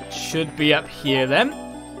should be up here then.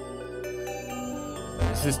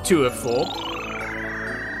 This is 2 of 4.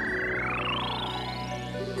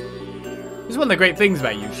 This is one of the great things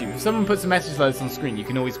about YouTube. If someone puts a message like this on screen, you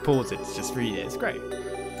can always pause it to just read it. It's great.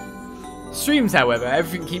 Streams, however,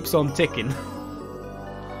 everything keeps on ticking.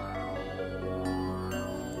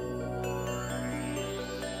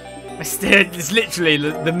 It's literally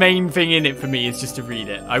the main thing in it for me is just to read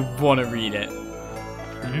it. I want to read it.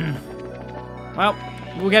 Well,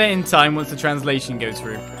 we'll get it in time once the translation goes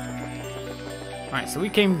through. Alright, so we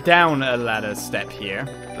came down a ladder step here,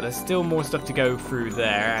 but there's still more stuff to go through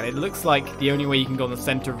there, and it looks like the only way you can go on the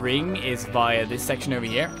center ring is via this section over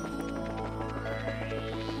here.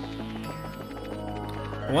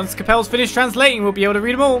 Once Capel's finished translating, we'll be able to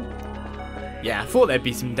read them all. Yeah, I thought there'd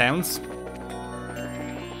be some downs.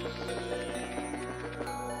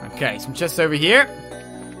 Okay, some chests over here.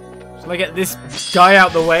 Shall I get this guy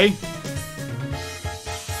out the way?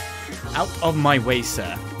 Out of my way, sir.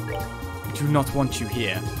 I do not want you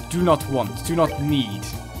here. Do not want. Do not need.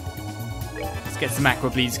 Let's get some aqua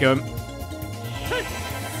bleeds going.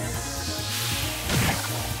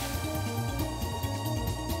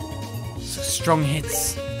 So strong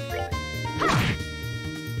hits.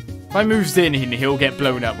 If I moves in, he'll get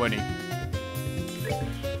blown up, won't he?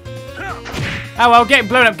 Oh well, getting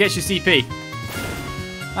blown up gets your CP.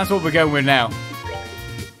 That's what we're going with now.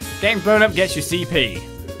 Getting blown up gets your CP.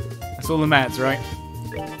 That's all that matters, right?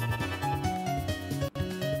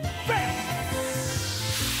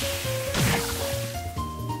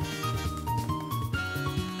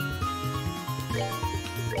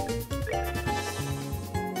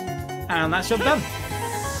 And that's job done.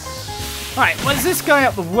 Right, well, is this guy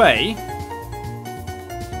up the way?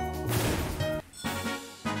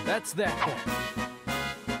 That's that then.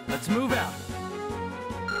 Let's move out.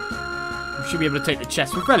 We should be able to take the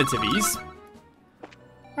chest with relative ease.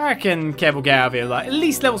 I reckon Kev will get out of here like at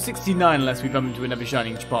least level 69 unless we bump into another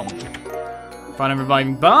shining bomb. Find a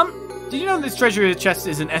reviving bomb. Did you know this treasure chest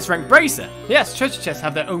is an S-rank bracer? Yes, treasure chests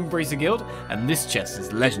have their own bracer guild, and this chest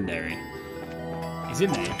is legendary. Is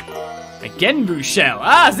in there? A Genbu shell.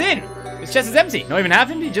 Ah, Zin! This chest is empty. Not even half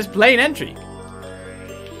empty, just plain empty.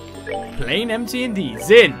 Plain empty indeed.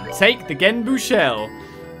 Zin, take the Genbu shell.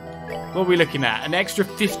 What are we looking at? An extra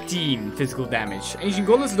 15 physical damage. Ancient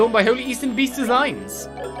gauntlets adorned by Holy Eastern Beast designs.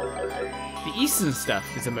 The Eastern stuff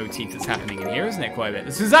is a motif that's happening in here, isn't it? Quite a bit.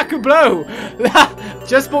 The Suzaku blow!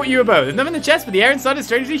 Just bought you a bow. There's nothing in the chest, but the air inside is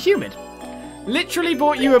strangely humid. Literally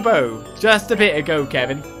bought you a bow just a bit ago,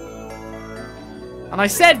 Kevin. And I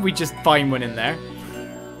said we'd just find one in there.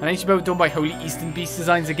 An ancient bow done by Holy Eastern Beast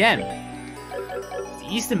designs again. It's the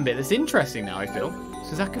Eastern bit that's interesting now, I feel.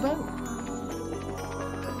 Suzaku bow.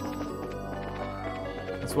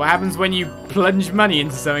 That's what happens when you plunge money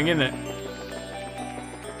into something, isn't it?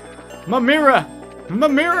 My mirror! My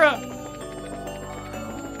mirror!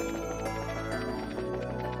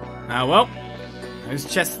 Ah, well. Those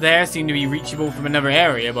chests there seem to be reachable from another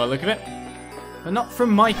area by the look of it. But not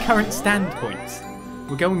from my current standpoint.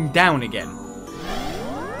 We're going down again.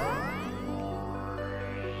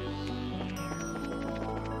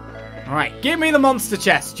 Alright, give me the monster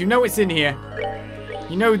chest. You know it's in here.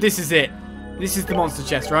 You know this is it. This is the monster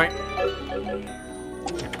chest, right?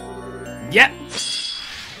 Yep.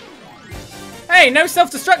 Hey, no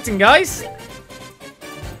self-destructing, guys.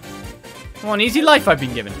 Come on, easy life I've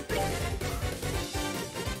been given.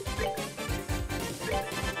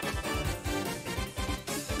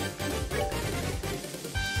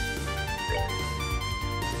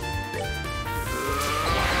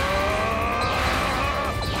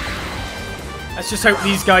 Let's just hope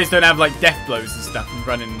these guys don't have like death blows and stuff and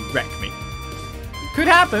run and wreck me. Could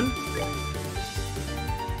happen.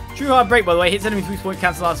 True hard break, by the way, hits enemy 3-point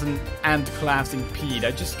cancel arts and collapse impede.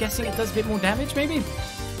 I'm just guessing it does a bit more damage, maybe?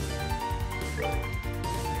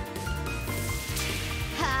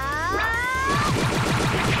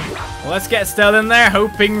 Well, let's get Estelle in there,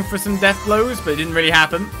 hoping for some death blows, but it didn't really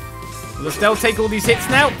happen. Will Estelle take all these hits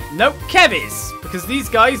now? Nope, Kev is, because these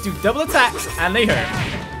guys do double attacks and they hurt.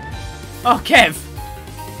 Oh, Kev!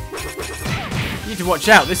 You need to watch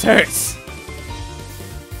out, this hurts.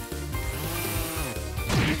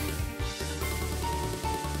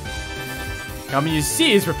 I mean, you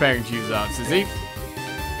see he's preparing to use arts, is he?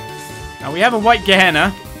 Now we have a white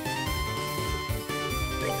Gehenna.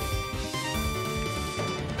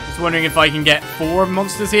 Just wondering if I can get 4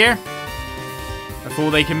 monsters here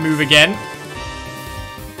before they can move again.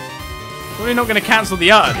 Probably not going to cancel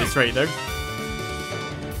the art at this rate, though.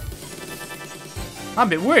 I'm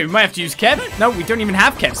a bit worried. We might have to use Kev. No, we don't even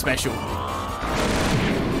have Kev special.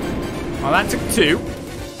 Well, that took 2.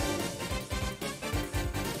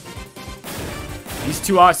 These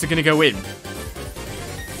 2 arts are going to go in.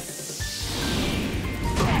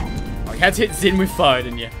 Oh, you had to hit Zin with fire,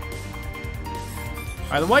 didn't you?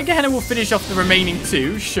 Alright, the white Gehenna will finish off the remaining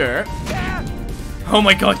 2, sure. Oh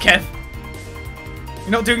my god, Kev.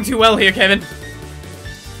 You're not doing too well here, Kevin.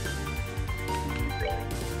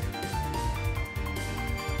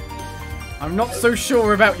 I'm not so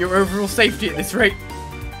sure about your overall safety at this rate.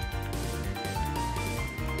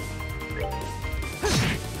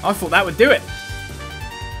 I thought that would do it.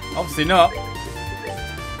 Obviously not.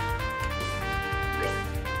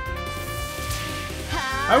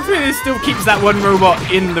 Hopefully this still keeps that one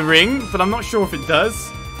robot in the ring, but I'm not sure if it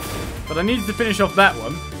does. But I need to finish off that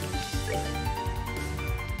one.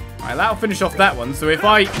 Alright, that'll finish off that one. So if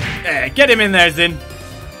I get him in there, Zin. And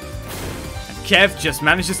Kev just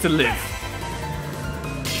manages to live.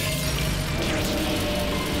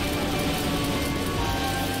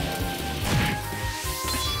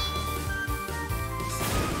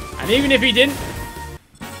 And even if he didn't,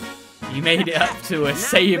 he made it up to a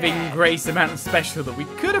saving grace amount of special that we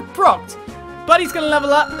could have procced. But he's going to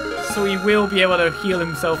level up, so he will be able to heal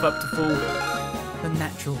himself up to full the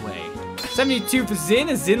natural way. 72 for Zin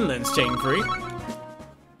as Zin learns Chain Free.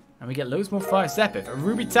 And we get loads more Fire Sepith. A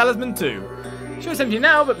Ruby Talisman too. Sure it's empty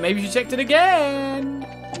now, but maybe you checked it again.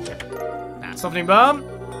 Nah, Softening Balm.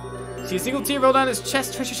 See a single tear roll down his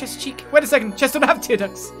chest, treasure chest cheek. Wait a second, chest don't have tear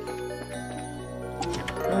ducts.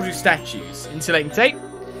 All do statues. Insulating tape.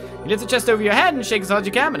 You lift the chest over your head and shake as hard as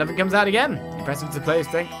you can, but nothing comes out again. You press into player's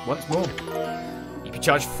strength once more. You can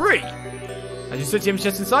charge free. As you switch the empty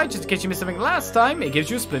chest inside, just in case you missed something last time, it gives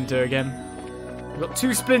you a splinter again. We've got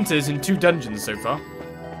 2 splinters in 2 dungeons so far.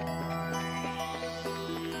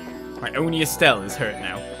 Right, only Estelle is hurt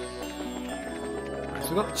now. Right, so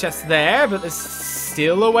we've got the chest there, but there's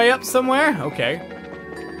still a way up somewhere? Okay.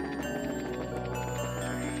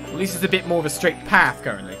 least it's a bit more of a straight path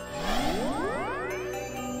currently.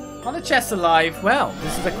 Are the chests alive? Well,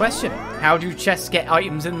 this is the question. How do chests get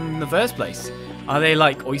items in the first place? Are they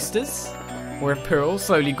like oysters? Where a pearl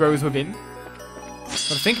slowly grows within?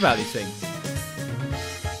 Gotta think about these things.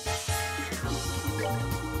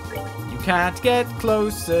 You can't get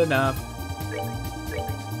close enough.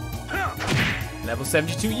 Level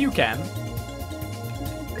 72, you can.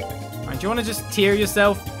 Alright, do you want to just tear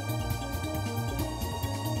yourself?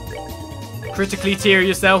 Critically tear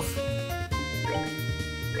yourself?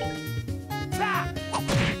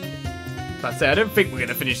 That's it, I don't think we're going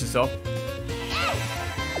to finish this off.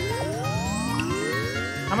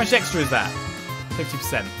 How much extra is that?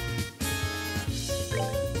 50%.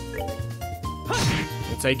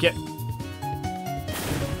 We'll take it.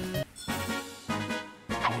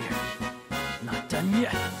 Not done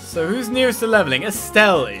yet. So who's nearest to leveling?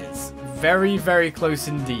 Estelle is. Very, very close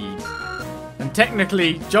indeed. And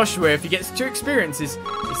technically, Joshua, if he gets 2 experiences,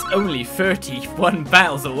 is only 31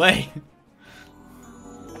 battles away.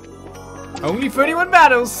 Only 31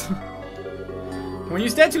 battles! When you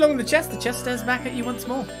stare too long in the chest stares back at you once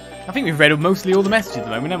more. I think we've read mostly all the messages at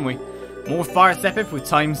the moment, haven't we? More fire step with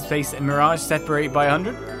time, space, and mirage separated by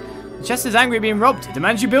 100. The chest is angry at being robbed. It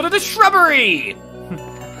demands you build it a shrubbery!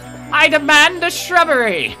 I demand a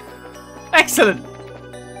shrubbery! Excellent!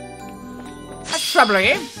 A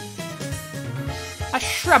shrubbery? A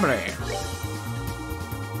shrubbery.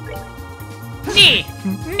 Knee!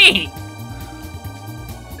 Knee!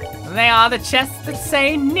 They are the chests that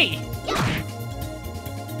say knee.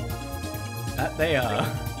 That they are.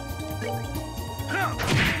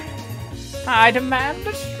 I demand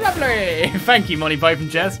a shrubbery! Thank you, Monty Python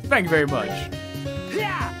chest. Thank you very much.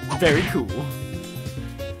 Very cool.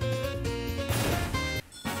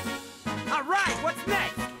 Alright, what's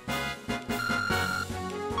next?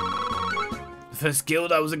 The first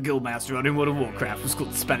guild I was a guild master on in World of Warcraft was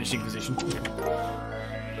called the Spanish Inquisition.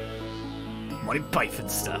 Monty Python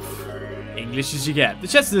stuff. English as you get. The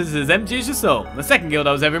chest is as empty as your soul. The second guild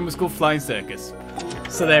I was ever in was called Flying Circus.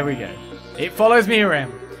 So there we go. It follows me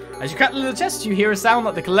around. As you cut into the chest, you hear a sound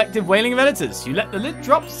like the collective wailing of editors. You let the lid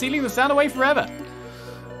drop, sealing the sound away forever.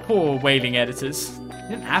 Poor wailing editors. You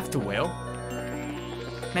didn't have to wail.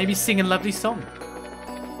 Maybe sing a lovely song.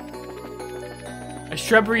 A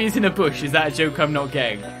shrubbery is in a bush. Is that a joke I'm not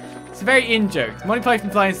getting? It's a very in joke. Monty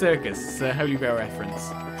Python Flying Circus. It's a Holy Grail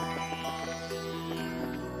reference.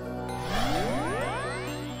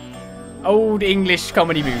 Old English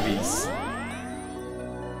comedy movies.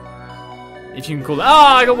 If you can call it. Oh,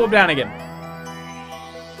 I got warped down again.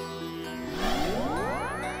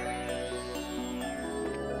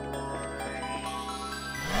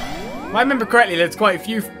 If I remember correctly, there's quite a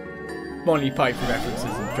few Monty Python references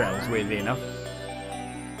in trailers, weirdly enough.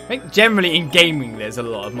 I think generally in gaming there's a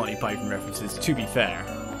lot of Monty Python references, to be fair.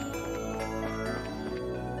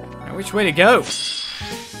 Now, which way to go?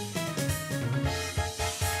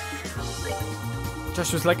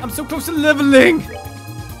 Joshua's like, I'm so close to leveling!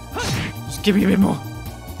 Just give me a bit more.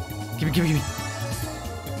 Give me.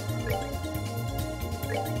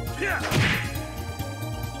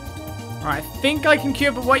 Alright, I think I can queue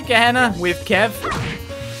up a White Gehenna with Kev.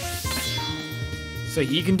 So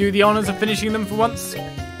he can do the honors of finishing them for once.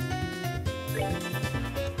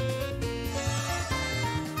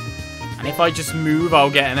 And if I just move, I'll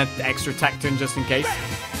get an extra attack turn just in case.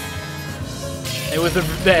 There was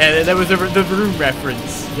the room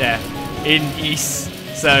reference, yeah, in East.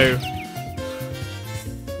 So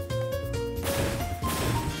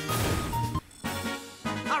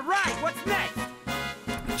Alright, what's next?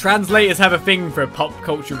 translators have a thing for pop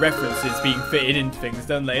culture references being fitted into things,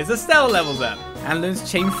 don't they? As Estelle levels up and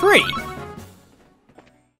learns chain 3.